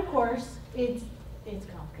 But of course, it's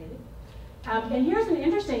complicated. And here's an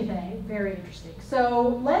interesting thing, very interesting.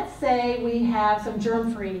 So let's say we have some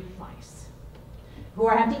germ-free mice who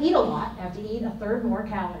have to eat a lot, have to eat a third more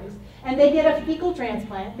calories, and they get a fecal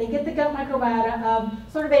transplant. They get the gut microbiota of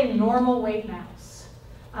sort of a normal weight mouse.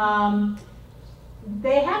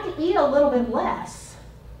 They have to eat a little bit less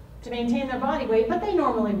to maintain their body weight, but they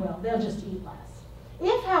normally will. They'll just eat less.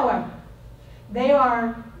 If, however, they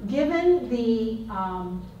are given the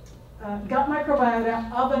gut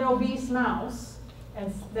microbiota of an obese mouse,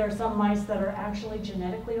 and there are some mice that are actually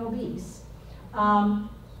genetically obese,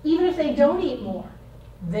 even if they don't eat more,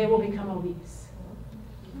 they will become obese.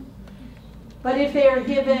 But if they are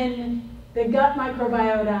given the gut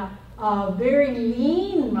microbiota of very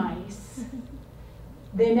lean mice,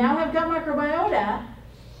 they now have gut microbiota,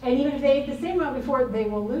 and even if they ate the same amount before, they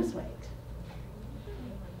will lose weight.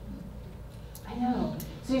 I know.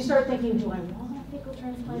 So you start thinking, do I want a fecal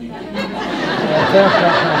transplant?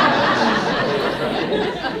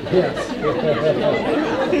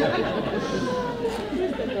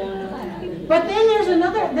 But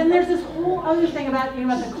then there's this whole other thing about,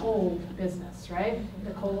 about the cold business, right?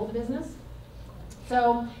 The cold business.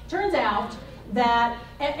 So turns out that,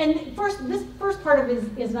 and this first part of it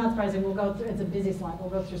is not surprising. We'll go through, it's a busy slide. We'll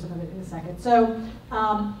go through some of it in a second. So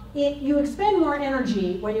you expend more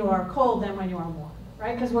energy when you are cold than when you are warm,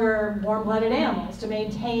 right? Because we're warm-blooded animals. To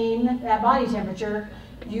maintain that body temperature,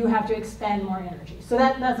 you have to expend more energy. So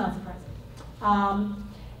that's not surprising.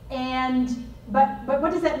 But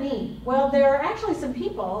what does that mean? Well, there are actually some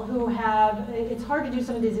people who have, it's hard to do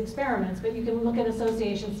some of these experiments, but you can look at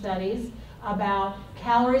association studies about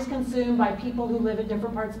calories consumed by people who live in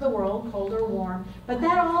different parts of the world, cold or warm. But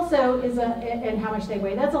that also is and how much they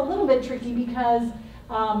weigh. That's a little bit tricky because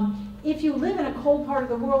if you live in a cold part of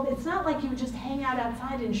the world, it's not like you just hang out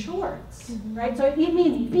outside in shorts, right? So it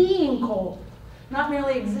means being cold, not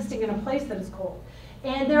merely existing in a place that is cold.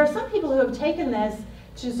 And there are some people who have taken this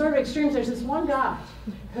to sort of extremes. There's this one guy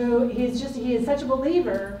who he is such a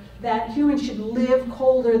believer that humans should live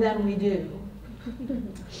colder than we do.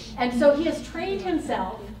 And so he has trained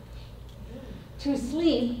himself to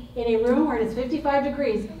sleep in a room where it is 55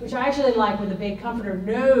 degrees, which I actually like, with a big comforter,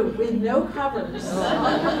 with no covers,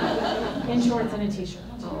 in shorts and a t-shirt.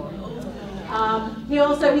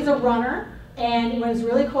 He's a runner, and when it's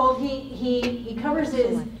really cold, he covers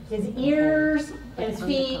his ears and his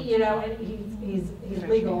feet, and he's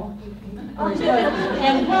legal.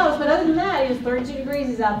 And close, but other than that, it is 32 degrees,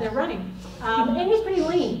 he's out there running. And he's pretty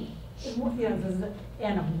lean. This is an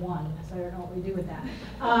N of 1, so I don't know what we do with that.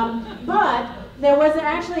 But there was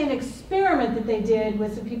actually an experiment that they did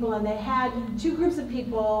with some people, and they had two groups of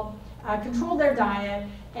people control their diet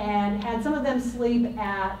and had some of them sleep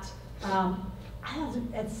at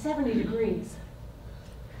 70 degrees.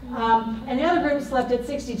 And the other group slept at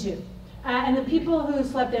 62. And the people who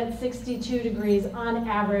slept at 62 degrees on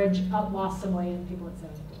average lost some weight, and people at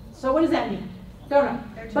 72. So what does that mean? Don't know.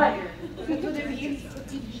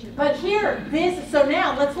 But here, so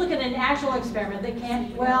now let's look at an actual experiment that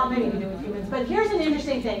can't, well, maybe you can do it with humans, but here's an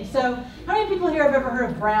interesting thing. So how many people here have ever heard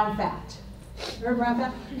of brown fat? Heard of brown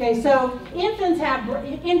fat? Okay, so mammalian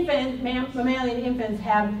infants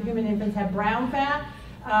human infants have brown fat.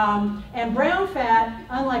 And brown fat,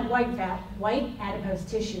 unlike white fat, white adipose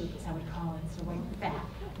tissue is how we call it, so white fat.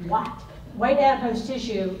 White adipose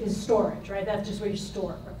tissue is storage, right? That's just where you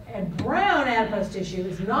store it. And brown adipose tissue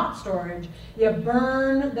is not storage. You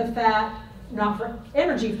burn the fat, not for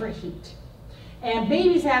energy, for heat. And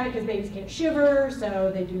babies have it because babies can't shiver,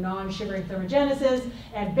 so they do non-shivering thermogenesis.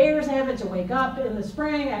 And bears have it to wake up in the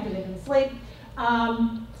spring after they've been asleep.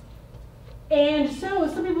 And so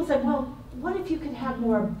some people said, well, what if you could have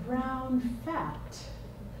more brown fat?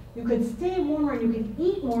 You could stay warmer and you could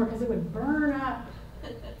eat more because it would burn up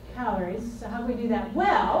calories. So how do we do that?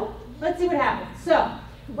 Well, let's see what happens. So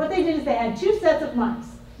what they did is they had two sets of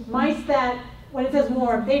mice. Mice that, when it says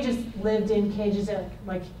warm, they just lived in cages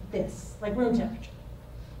like this, like room temperature.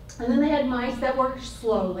 And then they had mice that worked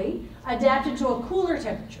slowly, adapted to a cooler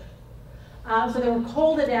temperature. So they were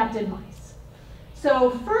cold adapted mice.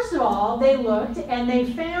 So first of all, they looked and they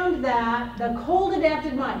found that the cold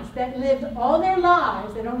adapted mice that lived all their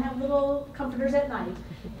lives, they don't have little comforters at night,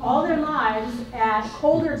 all their lives at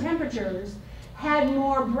colder temperatures had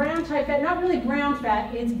more brown type fat, not really brown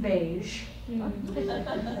fat, it's beige.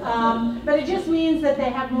 But it just means that they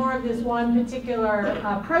have more of this one particular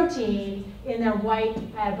protein in their white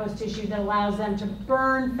adipose tissue that allows them to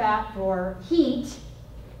burn fat for heat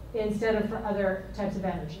instead of for other types of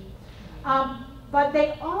energy. But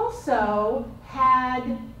they also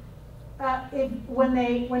had, when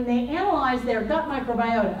they analyzed their gut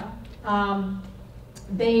microbiota,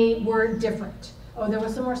 they were different. Oh, there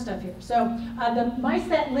was some more stuff here. So the mice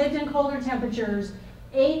that lived in colder temperatures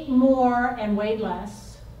ate more and weighed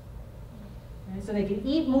less. Okay, so they could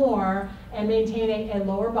eat more and maintain a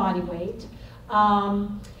lower body weight.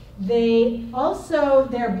 They also,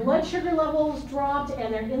 their blood sugar levels dropped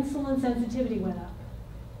and their insulin sensitivity went up.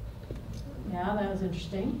 Yeah, that was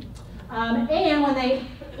interesting. And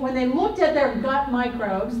when they looked at their gut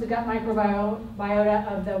microbes, the gut microbiota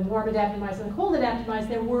of the warm adapted mice and the cold adapted mice,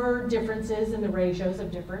 there were differences in the ratios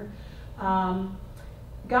of different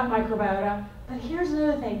gut microbiota. But here's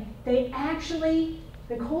another thing. They actually,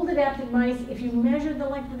 the cold adapted mice, if you measured the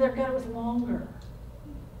length of their gut, it was longer.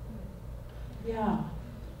 Yeah,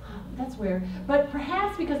 that's weird. But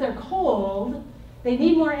perhaps because they're cold, they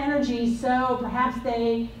need more energy, so perhaps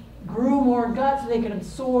they grew more gut so they could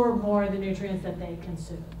absorb more of the nutrients that they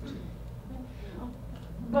consumed.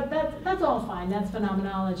 But that's all fine. That's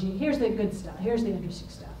phenomenology. Here's the good stuff. Here's the interesting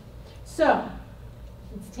stuff. So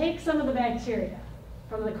let's take some of the bacteria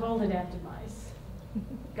from the cold adapted mice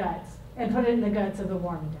guts and put it in the guts of the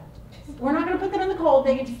warm adapted mice. We're not going to put them in the cold.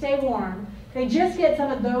 They get to stay warm. They just get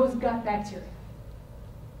some of those gut bacteria.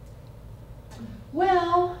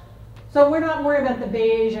 Well, so we're not worried about the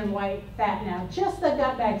beige and white fat now, just the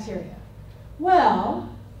gut bacteria. Well,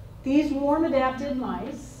 these warm adapted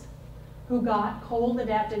mice who got cold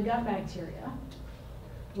adapted gut bacteria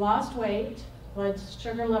lost weight, blood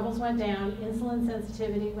sugar levels went down, insulin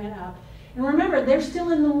sensitivity went up. And remember, they're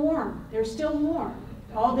still in the warm. They're still warm.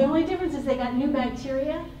 The only difference is they got new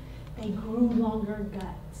bacteria. They grew longer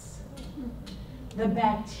guts. The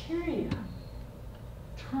bacteria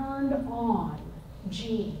turned on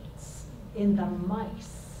genes in the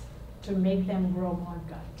mice to make them grow more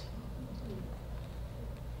gut.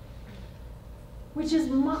 Which is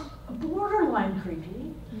borderline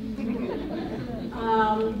creepy,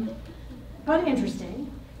 but interesting.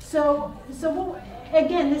 So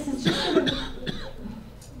again, this is just sort of,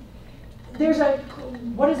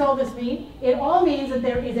 what does all this mean? It all means that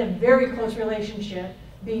there is a very close relationship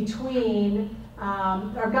between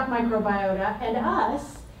our gut microbiota and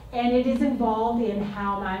us, and it is involved in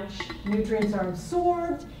how much nutrients are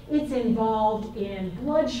absorbed. It's involved in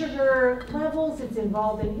blood sugar levels. It's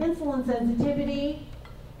involved in insulin sensitivity.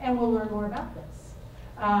 And we'll learn more about this.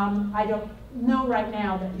 I don't know right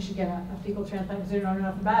now that you should get a fecal transplant because we don't know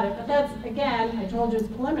enough about it. But that's, again, I told you it's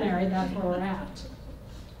preliminary. That's where we're at.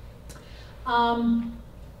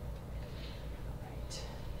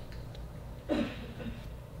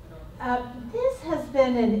 This has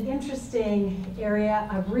been an interesting area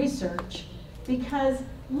of research because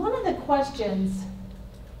one of the questions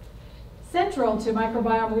central to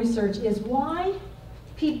microbiome research is why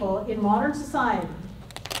people in modern society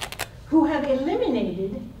who have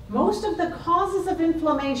eliminated most of the causes of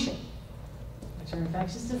inflammation, which are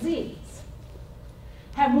infectious disease,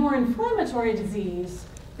 have more inflammatory disease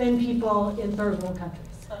than people in third world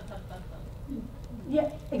countries. Yeah,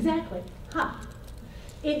 exactly. Huh.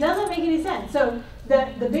 It doesn't make any sense. So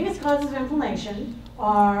the biggest causes of inflammation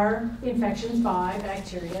are infections by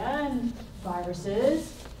bacteria and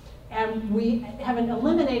viruses, and we haven't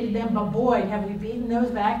eliminated them, but boy, have we beaten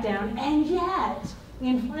those back down. And yet,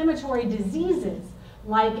 inflammatory diseases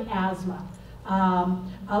like asthma,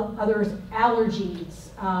 others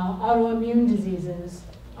allergies, autoimmune diseases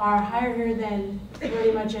are higher here than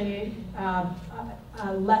pretty much any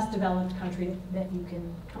less developed country that you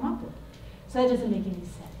can come up with. So that doesn't make any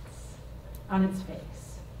sense on its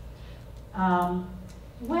face.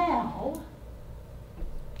 Well,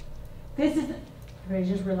 this is,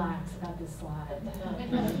 everybody just relax about this slide.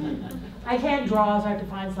 I can't draw, so I have to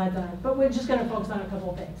find slides on it, but we're just gonna focus on a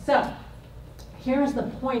couple of things. So, here's the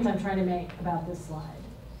point I'm trying to make about this slide.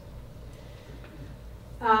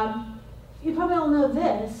 You probably all know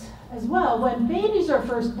this as well. When babies are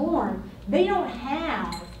first born, they don't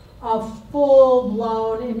have a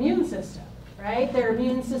full-blown immune system, right? Their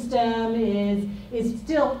immune system is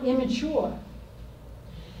still immature.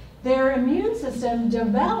 Their immune system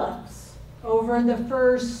develops over the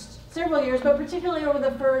first several years, but particularly over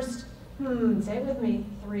the first, say it with me,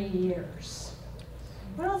 3 years.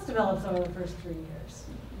 What else develops over the first 3 years?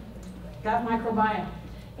 Gut microbiome.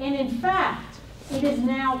 And in fact, it is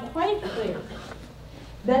now quite clear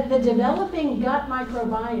that the developing gut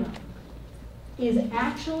microbiome is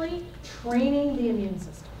actually training the immune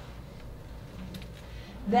system.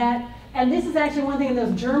 And this is actually one thing in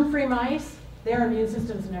those germ-free mice, their immune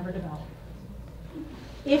systems never develop.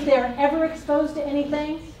 If they're ever exposed to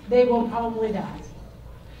anything, they will probably die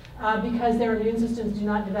because their immune systems do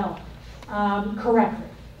not develop correctly.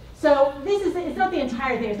 So it's not the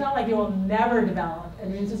entire thing. It's not like you will never develop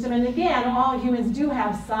an immune system. And again, all humans do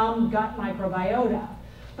have some gut microbiota.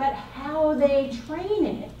 But how they train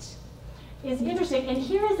it is interesting. And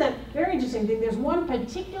here is a very interesting thing. There's one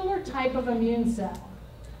particular type of immune cell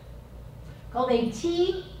called a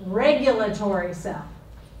T regulatory cell.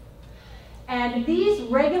 And these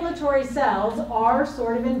regulatory cells are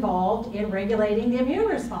sort of involved in regulating the immune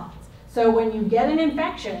response. So when you get an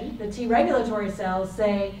infection, the T regulatory cells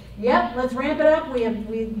say, yep, let's ramp it up.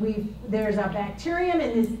 There's a bacterium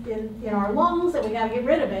in our lungs and we got to get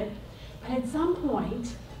rid of it. But at some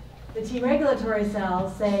point, the T regulatory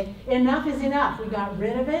cells say, enough is enough. We got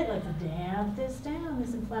rid of it. Let's damp this down,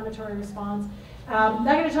 this inflammatory response. I'm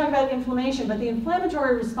not going to talk about inflammation, but the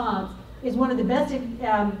inflammatory response is one of the best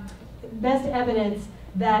evidence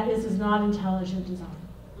that this is not intelligent design.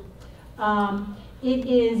 It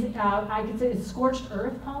is, I could say, it's scorched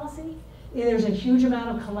earth policy. There's a huge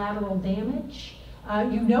amount of collateral damage.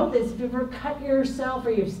 You know this, if you ever cut yourself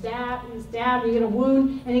or you stab, you get a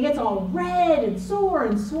wound, and it gets all red and sore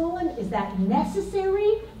and swollen. Is that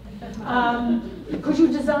necessary? Could you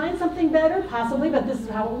design something better? Possibly, but this is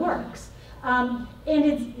how it works. And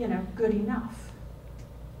it's, good enough.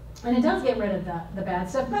 And it does get rid of the bad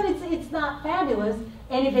stuff, but it's not fabulous.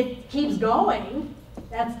 And if it keeps going,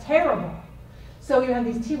 that's terrible. So you have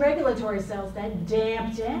these T regulatory cells that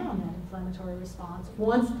damp down that inflammatory response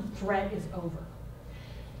once the threat is over.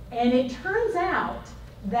 And it turns out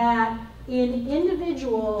that in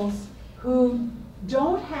individuals who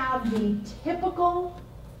don't have the typical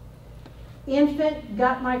infant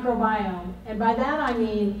gut microbiome, and by that I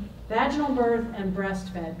mean vaginal birth and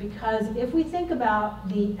breastfed, because if we think about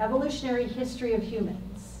the evolutionary history of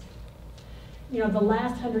humans, the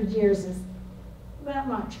last 100 years is that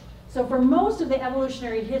much. So for most of the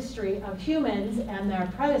evolutionary history of humans and their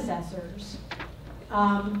predecessors,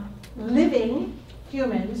 living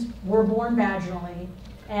humans were born vaginally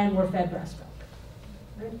and were fed breast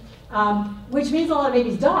milk. Right? Which means a lot of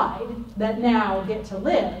babies died that now get to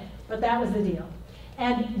live, but that was the deal.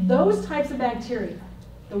 And those types of bacteria,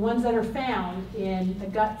 the ones that are found in the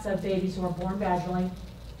guts of babies who are born vaginally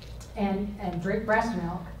and drink breast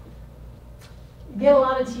milk, get a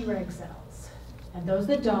lot of Treg cells. And those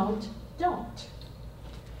that don't.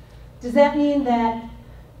 Does that mean that,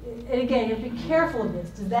 and again, you have to be careful of this,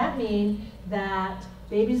 does that mean that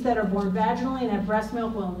babies that are born vaginally and have breast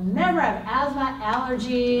milk will never have asthma,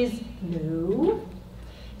 allergies? No.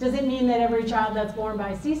 Does it mean that every child that's born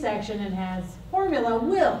by C-section and has formula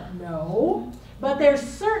will? No. But there's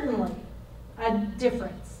certainly a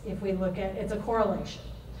difference if we look at, it's a correlation.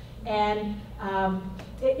 And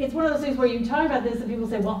it's one of those things where you talk about this and people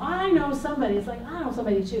say, well, I know somebody. It's like, I know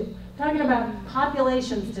somebody too. I'm talking about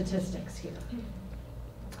population statistics here.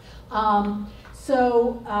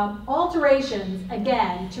 Alterations,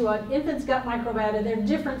 again, to an infant's gut microbiota, they're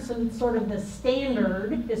different from sort of the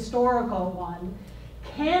standard historical one,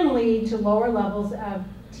 can lead to lower levels of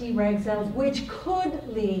Treg cells, which could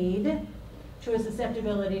lead to a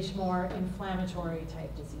susceptibility to more inflammatory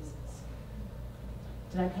type diseases.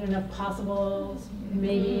 Did I put enough possibles,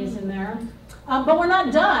 maybes in there? But we're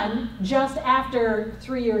not done just after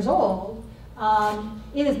 3 years old.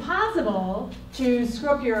 It is possible to screw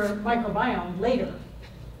up your microbiome later,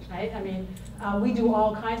 right? I mean, we do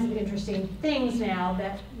all kinds of interesting things now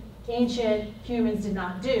that ancient humans did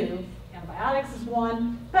not do. Antibiotics is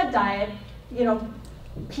one, but diet,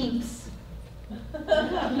 peeps. But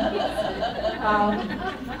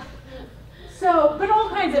all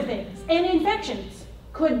kinds of things. And infections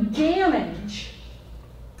could damage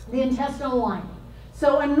the intestinal lining.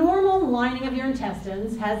 So a normal lining of your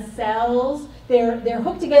intestines has cells. They're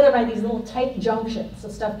hooked together by these little tight junctions, so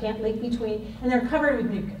stuff can't leak between, and they're covered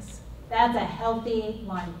with mucus. That's a healthy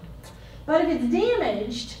lining. But if it's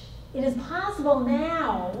damaged, it is possible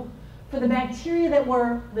now for the bacteria that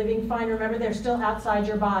were living fine, remember they're still outside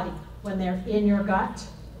your body when they're in your gut,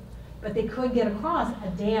 but they could get across a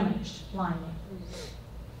damaged lining.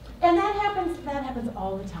 And that happens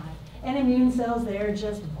all the time. And immune cells there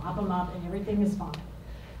just mop them up and everything is fine.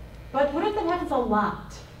 But what if that happens a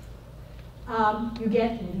lot? You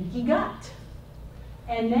get leaky gut.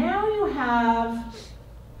 And now you have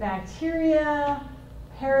bacteria,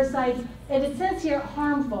 parasites, and it says here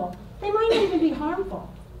harmful. They might not even be harmful.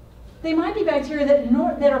 They might be bacteria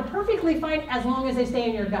that are perfectly fine as long as they stay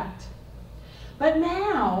in your gut. But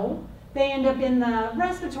now they end up in the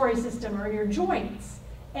respiratory system or your joints.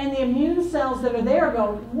 And the immune cells that are there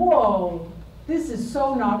go, whoa, this is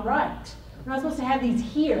so not right. We're not supposed to have these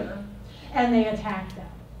here. And they attack them.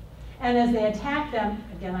 And as they attack them,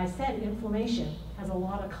 again, I said inflammation has a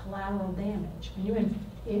lot of collateral damage.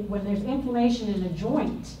 When there's inflammation in a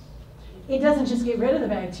joint, it doesn't just get rid of the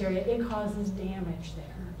bacteria, it causes damage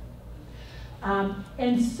there.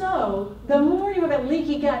 And so, the more you have a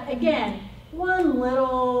leaky gut, again, one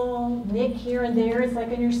little nick here and there, it's like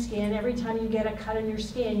in your skin. Every time you get a cut in your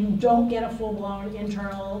skin, you don't get a full-blown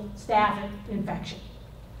internal staph infection,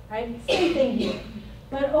 right? Same thing here.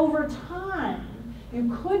 But over time,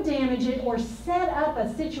 you could damage it or set up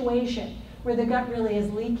a situation where the gut really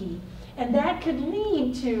is leaky. And that could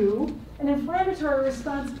lead to an inflammatory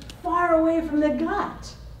response far away from the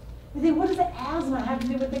gut. You think, what does the asthma have to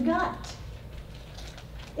do with the gut?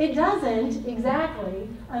 It doesn't exactly,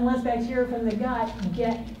 unless bacteria from the gut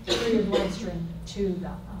get through your bloodstream to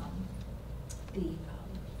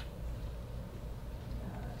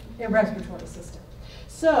the respiratory system.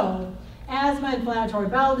 So, asthma, inflammatory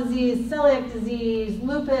bowel disease, celiac disease,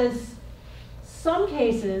 lupus, some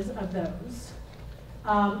cases of those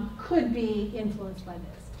could be influenced by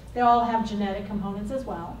this. They all have genetic components as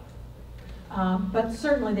well, but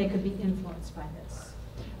certainly they could be influenced by this.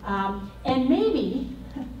 And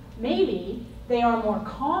maybe they are more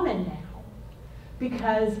common now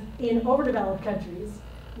because in overdeveloped countries,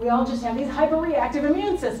 we all just have these hyperreactive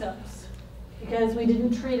immune systems because we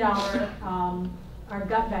didn't treat our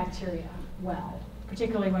gut bacteria well,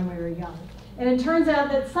 particularly when we were young. And it turns out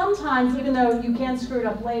that sometimes, even though you can screw it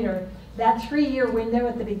up later, that 3-year window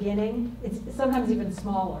at the beginning, it's sometimes even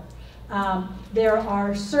smaller. There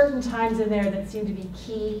are certain times in there that seem to be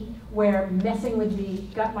key where messing with the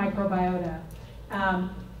gut microbiota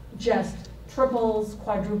just triples,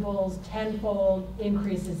 quadruples, tenfold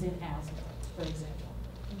increases in asthma, for example.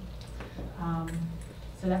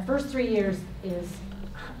 So that first 3 years is,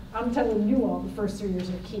 I'm telling you all, the first 3 years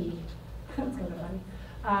are key. That's kind of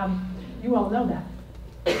funny. You all know that.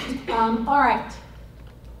 All right.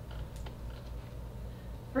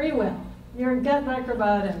 Free will. Your gut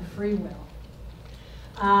microbiota, free will.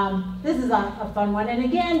 This is a fun one. And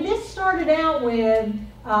again, this started out with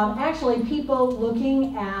actually people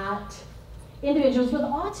looking at individuals with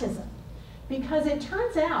autism. Because it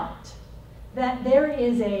turns out that there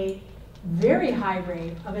is a very high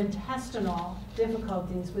rate of intestinal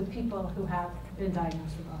difficulties with people who have been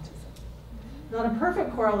diagnosed with autism. Not a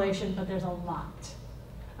perfect correlation, but there's a lot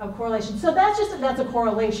of correlation. So that's a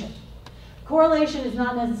correlation. Correlation is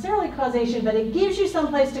not necessarily causation, but it gives you some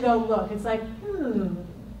place to go look. It's like,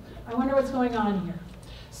 I wonder what's going on here.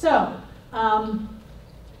 So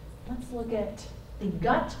let's look at the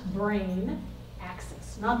gut-brain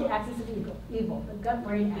axis, not the axis of evil, the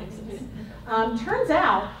gut-brain axis. Turns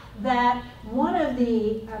out that one of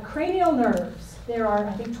the cranial nerves, there are,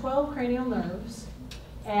 I think, 12 cranial nerves,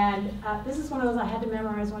 and this is one of those I had to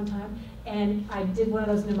memorize one time, and I did one of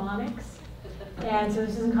those mnemonics. And so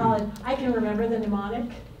this is in college. I can remember the mnemonic.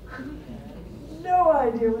 No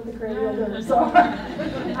idea what the cranial nerves are,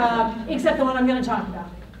 except the one I'm going to talk about,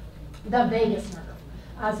 the vagus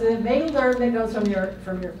nerve. So the vagal nerve that goes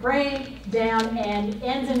from your brain down and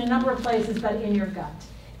ends in a number of places, but in your gut.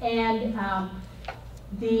 And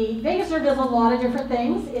the vagus nerve does a lot of different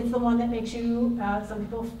things. It's the one that makes you, some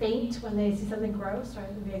people faint when they see something gross,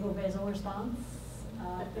 right? The vagal-basal response.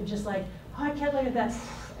 It's just like, oh, I can't look at that,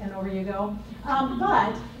 and over you go.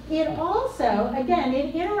 But it also, again,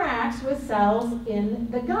 it interacts with cells in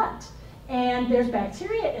the gut. And there's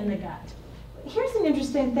bacteria in the gut. Here's an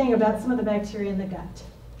interesting thing about some of the bacteria in the gut.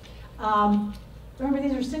 Remember,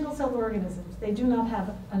 these are single-celled organisms. They do not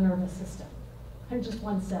have a nervous system. They're just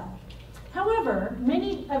one cell. However,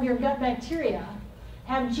 many of your gut bacteria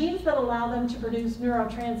have genes that allow them to produce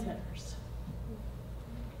neurotransmitters.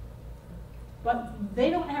 But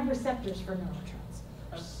they don't have receptors for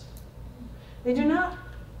neurotransmitters. They do not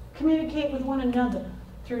communicate with one another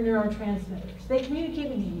through neurotransmitters. They communicate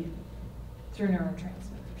with you through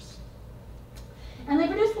neurotransmitters. And they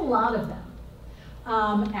produce a lot of them,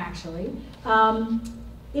 actually.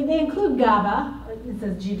 They include GABA, it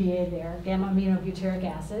says GBA there, gamma-aminobutyric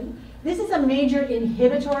acid. This is a major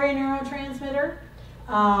inhibitory neurotransmitter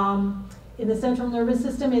in the central nervous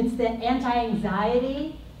system. It's the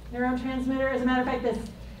anti-anxiety neurotransmitter. As a matter of fact,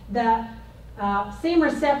 the same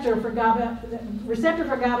receptor for GABA, the receptor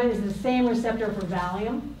for GABA is the same receptor for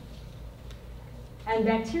Valium. And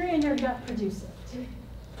bacteria in your gut produce it,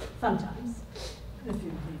 sometimes, if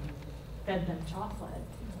you fed them chocolate.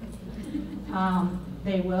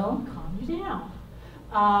 They will calm you down.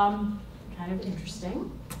 kind of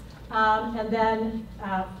interesting. And then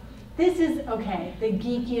this is, okay, the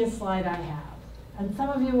geekiest slide I have. And some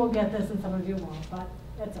of you will get this and some of you won't, but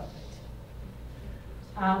it's all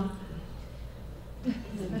right.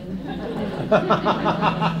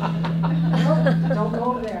 Don't go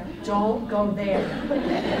over there. Don't go there.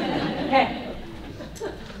 Okay.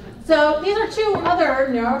 So these are two other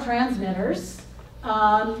neurotransmitters.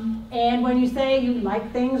 And when you say you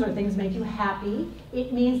like things or things make you happy,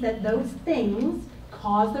 it means that those things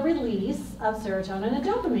cause the release of serotonin and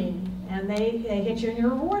dopamine. And they hit you in your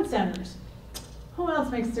reward centers. Who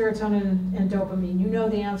else makes serotonin and dopamine? You know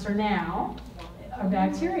the answer now. Are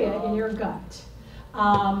bacteria in your gut.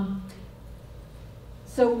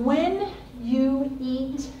 So when you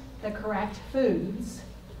eat the correct foods,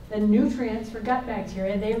 the nutrients for gut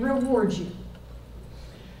bacteria, they reward you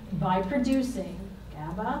by producing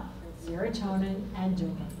GABA, serotonin, and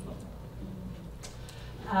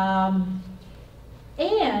dopamine.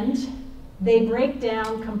 And they break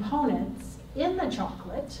down components in the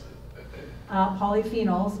chocolate,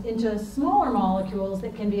 polyphenols, into smaller molecules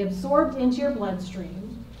that can be absorbed into your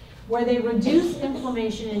bloodstream, where they reduce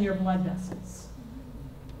inflammation in your blood vessels.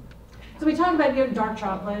 So we talk about good dark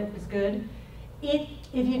chocolate is good. If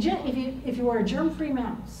you were a germ-free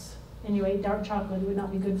mouse and you ate dark chocolate, it would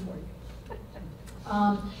not be good for you.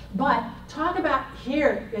 But talk about,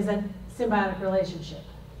 here is a symbiotic relationship.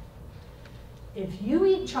 If you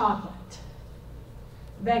eat chocolate,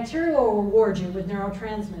 bacteria will reward you with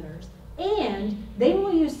neurotransmitters, and they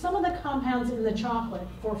will use some of the compounds in the chocolate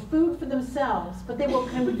for food for themselves, but they will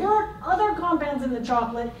convert other compounds in the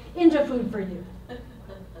chocolate into food for you.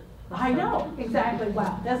 I know, exactly.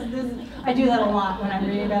 Wow. I do that a lot when I'm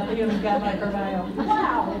reading about the human gut microbiome.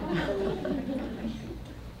 Wow.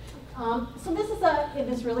 So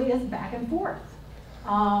this really is back and forth.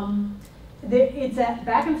 It's at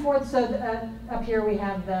back and forth. So up here we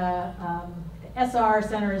have the SR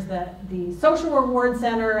center is the social reward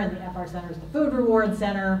center, and the FR center is the food reward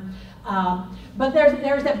center. But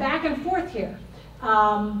there's that back and forth here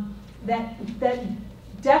that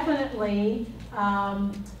definitely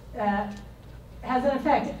has an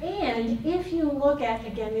effect. And if you look at,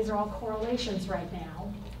 again, these are all correlations right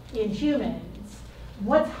now in humans,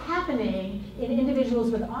 what's happening in individuals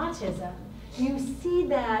with autism, you see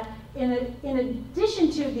that in addition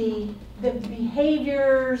to the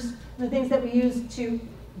behaviors, the things that we use to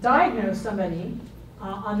diagnose somebody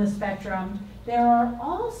on the spectrum, there are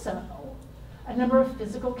also a number of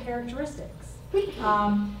physical characteristics.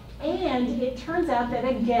 And it turns out that,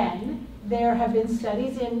 again, there have been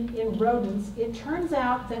studies in rodents. It turns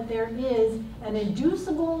out that there is an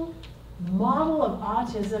inducible model of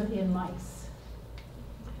autism in mice.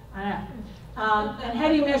 I know. And how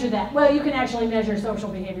do you measure that? Well, you can actually measure social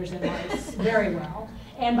behaviors in mice very well.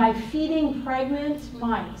 And by feeding pregnant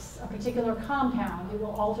mice a particular compound, it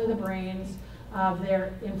will alter the brains of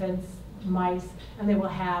their infants, mice, and they will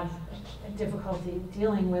have difficulty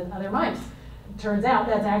dealing with other mice. It turns out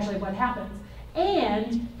that's actually what happens.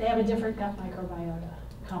 And they have a different gut microbiota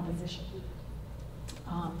composition.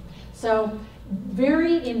 So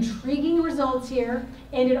very intriguing results here,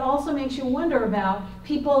 and it also makes you wonder about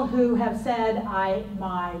people who have said,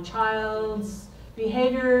 my child's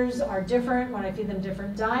behaviors are different when I feed them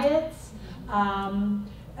different diets.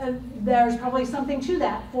 There's probably something to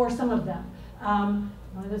that for some of them.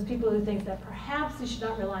 One of those people who thinks that perhaps you should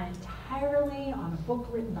not rely entirely on a book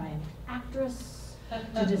written by an actress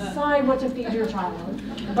to decide what to feed your child,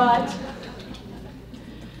 but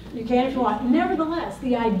you can if you want. Nevertheless,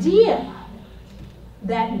 the idea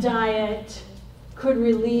that diet could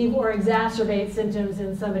relieve or exacerbate symptoms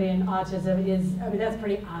in somebody in autism is, that's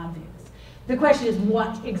pretty obvious. The question is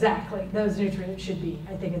what exactly those nutrients should be,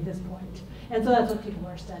 I think, at this point. And so that's what people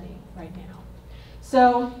are studying right now.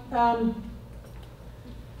 So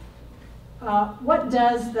what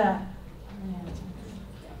does the,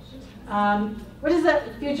 what is the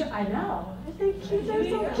future? I know. I think they're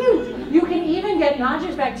so cute. You can even get not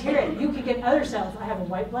just bacteria. You can get other cells. I have a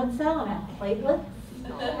white blood cell, and I have platelets,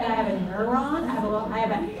 and I have a neuron. I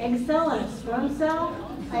have an egg cell and a sperm cell.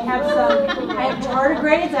 I have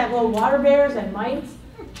tardigrades. I have little water bears and mites.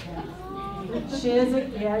 She is,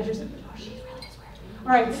 yeah, she's really weird. All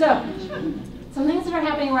right, so some things that are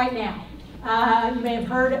happening right now. You may have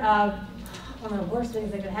heard of one of the worst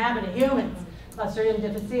things that can happen to humans. Clostridium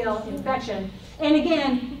difficile infection. And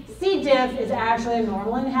again, C. diff is actually a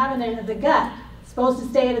normal inhabitant of the gut. It's supposed to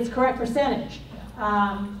stay at its correct percentage.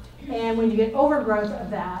 And when you get overgrowth of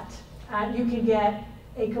that, you can get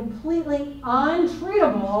a completely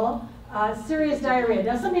untreatable serious diarrhea.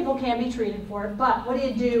 Now, some people can be treated for it, but what do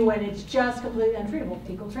you do when it's just completely untreatable?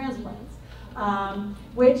 Fecal transplants.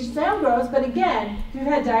 which sound gross, but again, if you've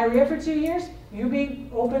had diarrhea for 2 years, you'd be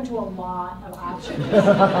open to a lot of options.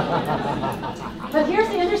 But here's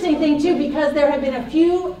the interesting thing too, because there have been a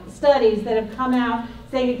few studies that have come out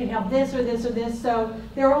saying it can help this or this or this. So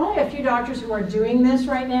there are only a few doctors who are doing this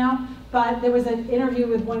right now, but there was an interview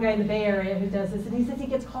with one guy in the Bay Area who does this, and he says he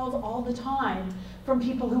gets calls all the time from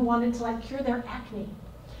people who wanted to like cure their acne.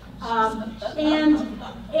 And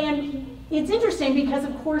it's interesting because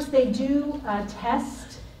of course they do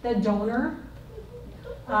test the donor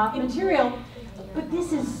material, but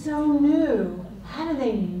this is so new. How do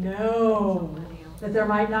they know that there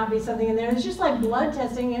might not be something in there? It's just like blood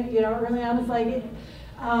testing, early on it's like,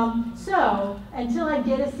 so until I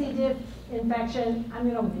get a C. diff infection, I'm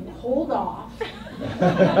going to hold off for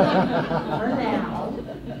now.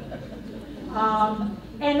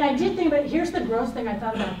 And I did think about, here's the gross thing I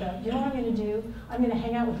thought about though. You know what I'm going to do? I'm going to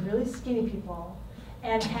hang out with really skinny people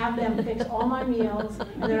and have them fix all my meals,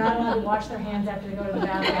 and they're not allowed to wash their hands after they go to the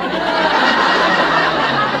bathroom.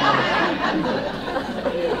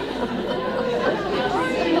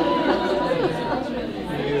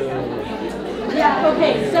 Yeah,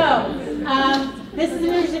 okay, so this is an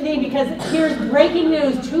interesting thing because here's breaking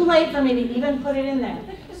news, too late for me to even put it in there.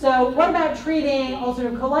 So what about treating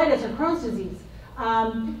ulcerative colitis or Crohn's disease?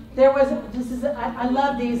 I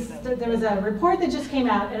love these, there was a report that just came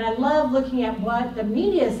out, and I love looking at what the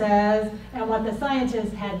media says and what the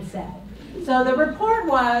scientists had said. So the report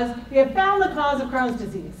was, we have found the cause of Crohn's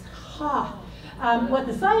disease. What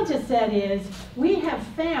the scientists said is, we have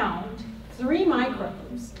found 3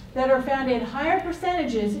 microbes that are found in higher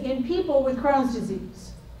percentages in people with Crohn's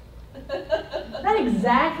disease. Not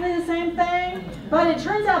exactly the same thing, but it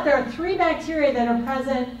turns out there are 3 bacteria that are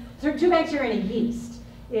present, 2 bacteria and a yeast.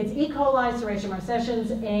 It's E. coli, Serratia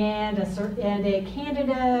marcescens, and a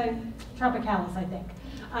Candida tropicalis, I think,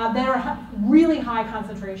 that are really high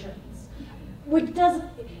concentrations.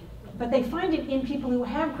 But they find it in people who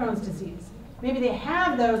have Crohn's disease. Maybe they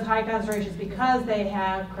have those high concentrations because they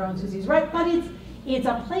have Crohn's disease, right? But it's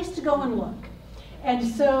a place to go and look. And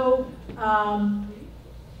so,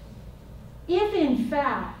 if in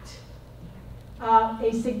fact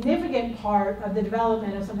a significant part of the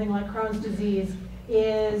development of something like Crohn's disease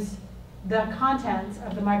is the contents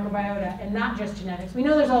of the microbiota and not just genetics. We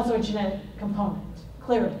know there's also a genetic component,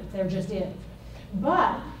 clearly, there just is.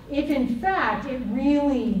 But if in fact it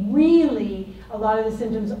really, a lot of the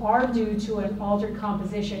symptoms are due to an altered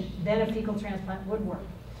composition, then a fecal transplant would work.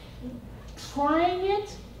 Trying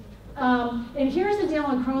it, and here's the deal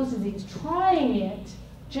on Crohn's disease, trying it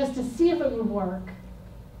just to see if it would work.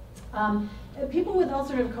 People with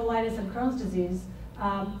ulcerative colitis and Crohn's disease,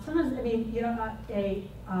 sometimes, a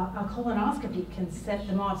colonoscopy can set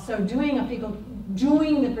them off. So doing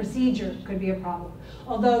the procedure could be a problem.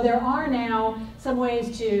 Although there are now some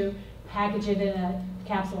ways to package it in a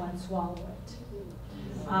capsule and swallow it.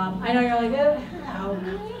 I know you're like, how?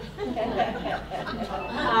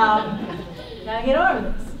 Gotta get over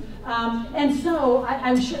this. And so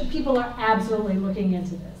I'm sure people are absolutely looking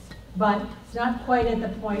into this, but it's not quite at the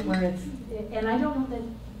point where it's, and I don't know that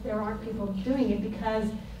there aren't people doing it because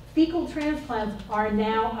fecal transplants are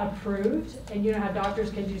now approved, and you know how doctors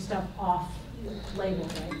can do stuff off label,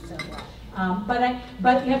 right? So,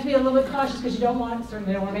 but you have to be a little bit cautious because you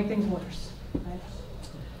certainly don't want to make things worse. Right?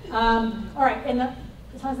 All right, and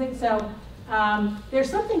there's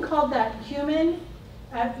something called the Human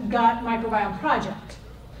Gut Microbiome Project,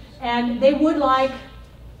 and they would like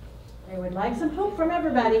some help from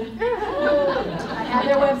everybody. I have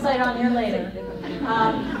their website on here later.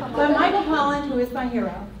 But Michael Pollan, who is my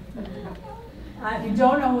hero, if you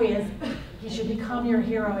don't know who he is, he should become your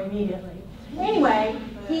hero immediately. Anyway,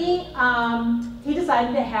 he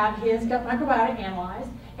decided to have his gut microbiota analyzed,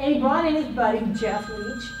 and he brought in his buddy, Jeff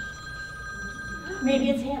Leach. Maybe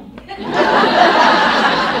it's him.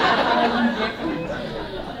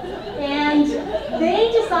 And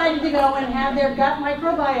they decided to go and have their gut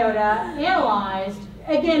microbiota analyzed,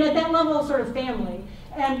 again, at that level of sort of family.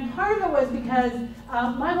 And part of it was because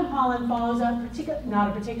Michael Pollan follows not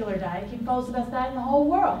a particular diet, he follows the best diet in the whole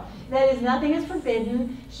world. That is, nothing is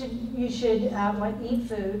forbidden. You should eat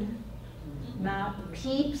food, not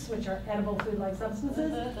peeps, which are edible food-like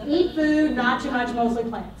substances. Eat food, not too much, mostly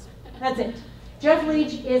plants. That's it. Jeff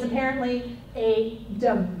Leach is apparently a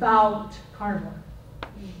devout carnivore.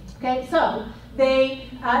 Okay, so they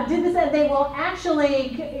did this, and they will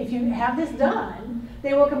actually, if you have this done,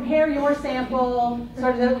 they will compare your sample,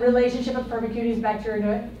 sort of the relationship of Firmicutes bacteria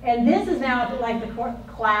to it, and this is now at like the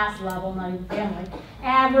class level, not even family.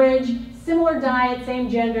 Average, similar diet, same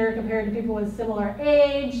gender, compared to people with similar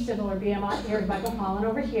age, similar BMI. Here's Michael Pollan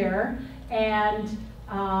over here, And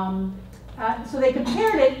so they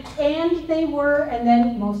compared it, and they were, and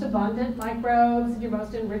then most abundant microbes, your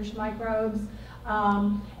most enriched microbes,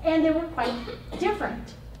 and they were quite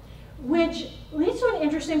different, which leads to an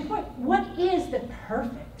interesting point. What is the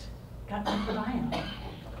perfect gut microbiome?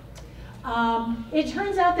 It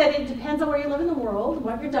turns out that it depends on where you live in the world,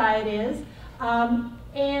 what your diet is,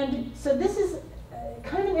 and so this is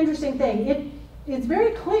kind of an interesting thing. It's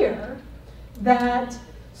very clear that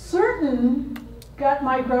certain gut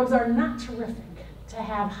microbes are not terrific to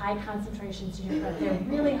have high concentrations in your gut. They're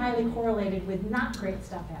really highly correlated with not great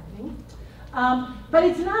stuff happening. But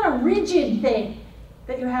it's not a rigid thing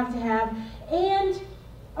that you have to have. And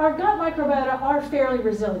our gut microbiota are fairly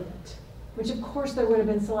resilient, which of course there would have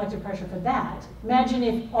been selective pressure for that. Imagine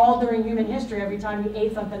if all during human history, every time you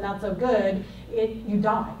ate something not so good, you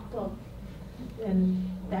died. Well, and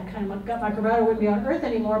that kind of gut microbiota wouldn't be on Earth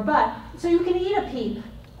anymore. But so you can eat a pea.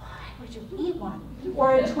 Why would you eat one?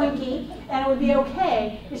 Or a Twinkie, and it would be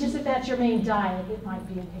okay. It's just if that's your main diet, it might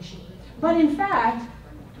be an issue. But in fact,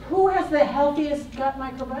 who has the healthiest gut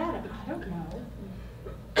microbiota? I don't know.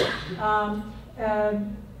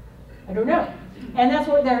 I don't know. And that's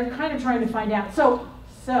what they're kind of trying to find out. So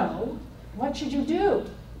what should you do?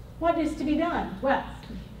 What is to be done? Well,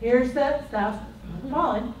 here's the stuff.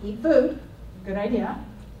 Pollen, eat food. Good idea.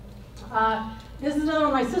 This is another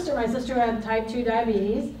one. My sister had type 2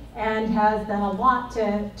 diabetes and has done a lot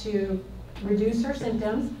to reduce her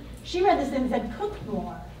symptoms. She read this thing that said, cook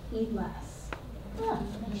more, eat less. Oh,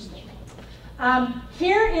 interesting.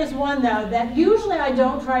 Here is one, though, that usually I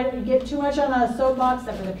don't try to get too much on a soapbox,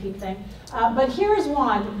 except for the peep thing. But here is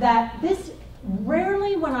one that this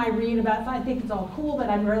rarely when I read about it, I think it's all cool, but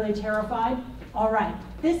I'm really terrified. All right,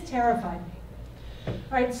 this terrified me. All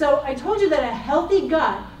right, so I told you that a healthy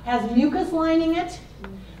gut has mucus lining it.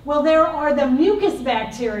 Well, there are the mucus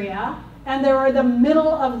bacteria, and there are the middle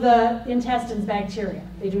of the intestines bacteria.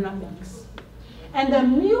 They do not mix. And the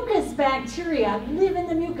mucus bacteria live in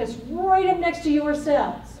the mucus right up next to your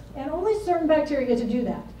cells. And only certain bacteria get to do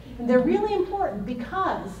that. And they're really important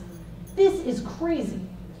because this is crazy.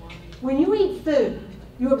 When you eat food,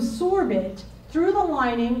 you absorb it through the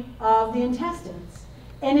lining of the intestines.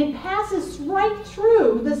 And it passes right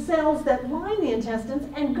through the cells that line the intestines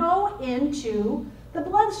and go into the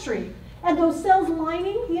bloodstream. And those cells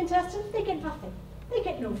lining the intestines, they get nothing. They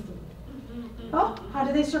get no food. Oh, how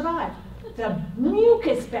do they survive? The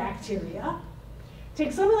mucus bacteria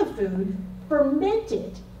take some of the food, ferment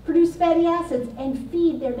it, produce fatty acids, and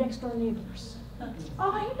feed their next door neighbors.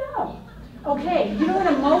 Oh, I know. Okay, you know what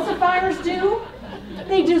emulsifiers do?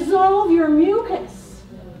 They dissolve your mucus.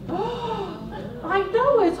 Oh, I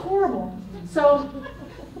know, it's horrible. So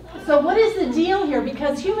what is the deal here?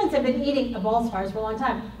 Because humans have been eating emulsifiers for a long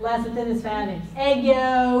time. Lecithin is found in egg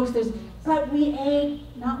yolks, but we ate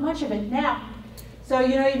not much of it. Now, so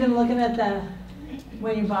you know you've been looking at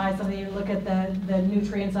when you buy something, you look at the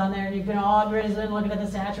nutrients on there, and you've been everybody's been looking at the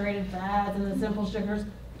saturated fats and the simple sugars.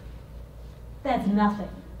 That's nothing.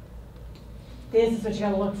 This is what you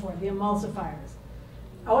gotta look for, the emulsifiers.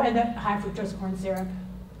 Oh, and the high fructose corn syrup,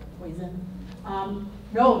 poison.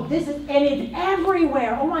 No, this is, and it's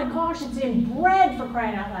everywhere. Oh my gosh, it's in bread, for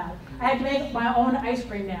crying out loud. I have to make my own ice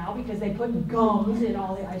cream now because they put gums in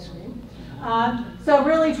all the ice cream. So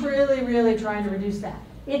really trying to reduce that.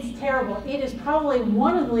 It's terrible. It is probably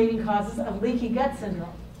one of the leading causes of leaky gut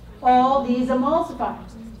syndrome. All these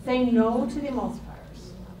emulsifiers. Say no to the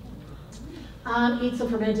emulsifiers. Eat some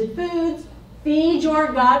fermented foods. Feed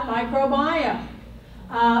your gut microbiome.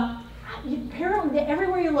 Apparently,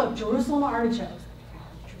 everywhere you look, Jerusalem artichokes.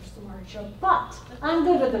 But I'm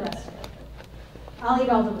good with the rest of it. I'll eat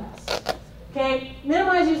all the rest. Okay,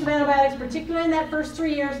 minimize use of antibiotics, particularly in that first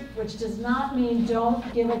 3 years, which does not mean don't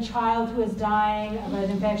give a child who is dying of an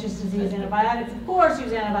infectious disease antibiotics. Of course,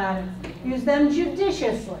 use antibiotics. Use them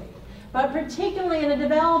judiciously. But particularly in a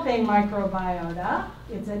developing microbiota,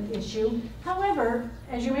 it's an issue. However,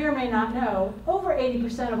 as you may or may not know, over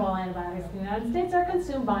 80% of all antibiotics in the United States are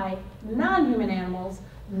consumed by non-human animals,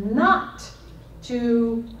 not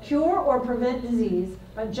to cure or prevent disease,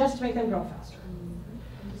 but just to make them grow faster.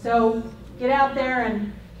 So get out there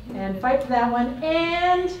and fight for that one,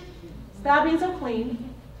 and stop being so clean.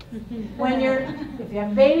 If you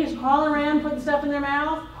have babies crawling around putting stuff in their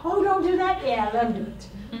mouth, oh, don't do that. Yeah, let them do it.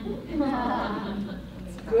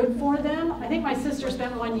 It's good for them. I think my sister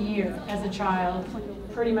spent 1 year as a child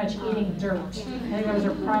pretty much eating dirt. I think that was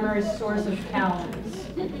her primary source of calories.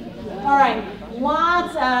 All right,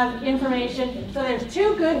 lots of information. So there's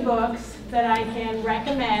 2 good books that I can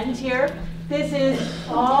recommend here. This is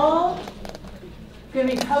all going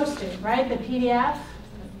to be posted, right? The PDF?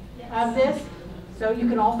 of this. So you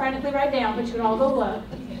can all frantically write down, but you can all go look.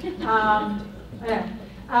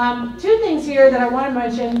 Two things here that I want to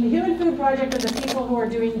mention. The Human Food Project are the people who are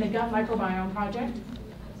doing the Gut Microbiome project.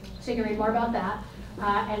 So you can read more about that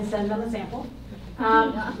and send them a sample.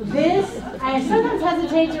 I sometimes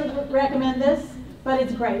hesitate to recommend this, but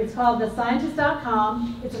it's great. It's called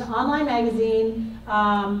thescientist.com. It's an online magazine,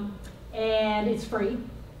 and it's free.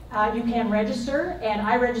 You can register, and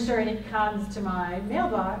I register, and it comes to my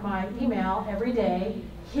mailbox, my email every day.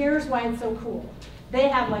 Here's why it's so cool. They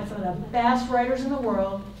have like some of the best writers in the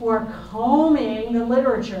world who are combing the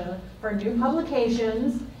literature for new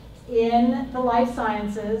publications in the life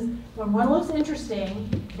sciences. When one looks interesting,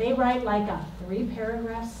 they write like a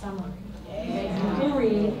 3-paragraph summary that you can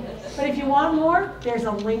read. But if you want more, there's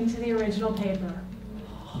a link to the original paper.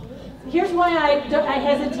 Here's why I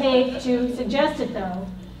hesitate to suggest it, though.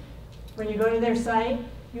 When you go to their site,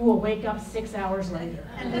 you will wake up 6 hours later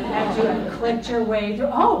after you have clicked your way through.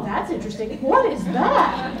 Oh, that's interesting. What is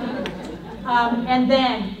that? And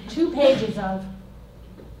then 2 pages of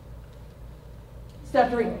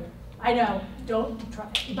stuff to read. I know, don't try.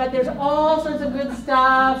 But there's all sorts of good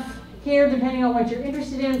stuff here, depending on what you're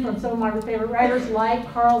interested in, from some of my favorite writers like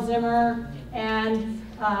Carl Zimmer and,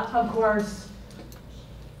 of course,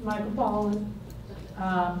 Michael Pollan.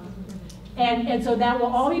 And so that will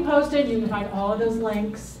all be posted. You can find all of those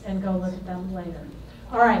links and go look at them later.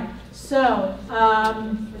 All right, so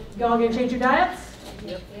you all gonna change your diets?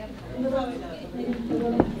 Yep. All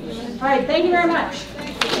right, thank you very much.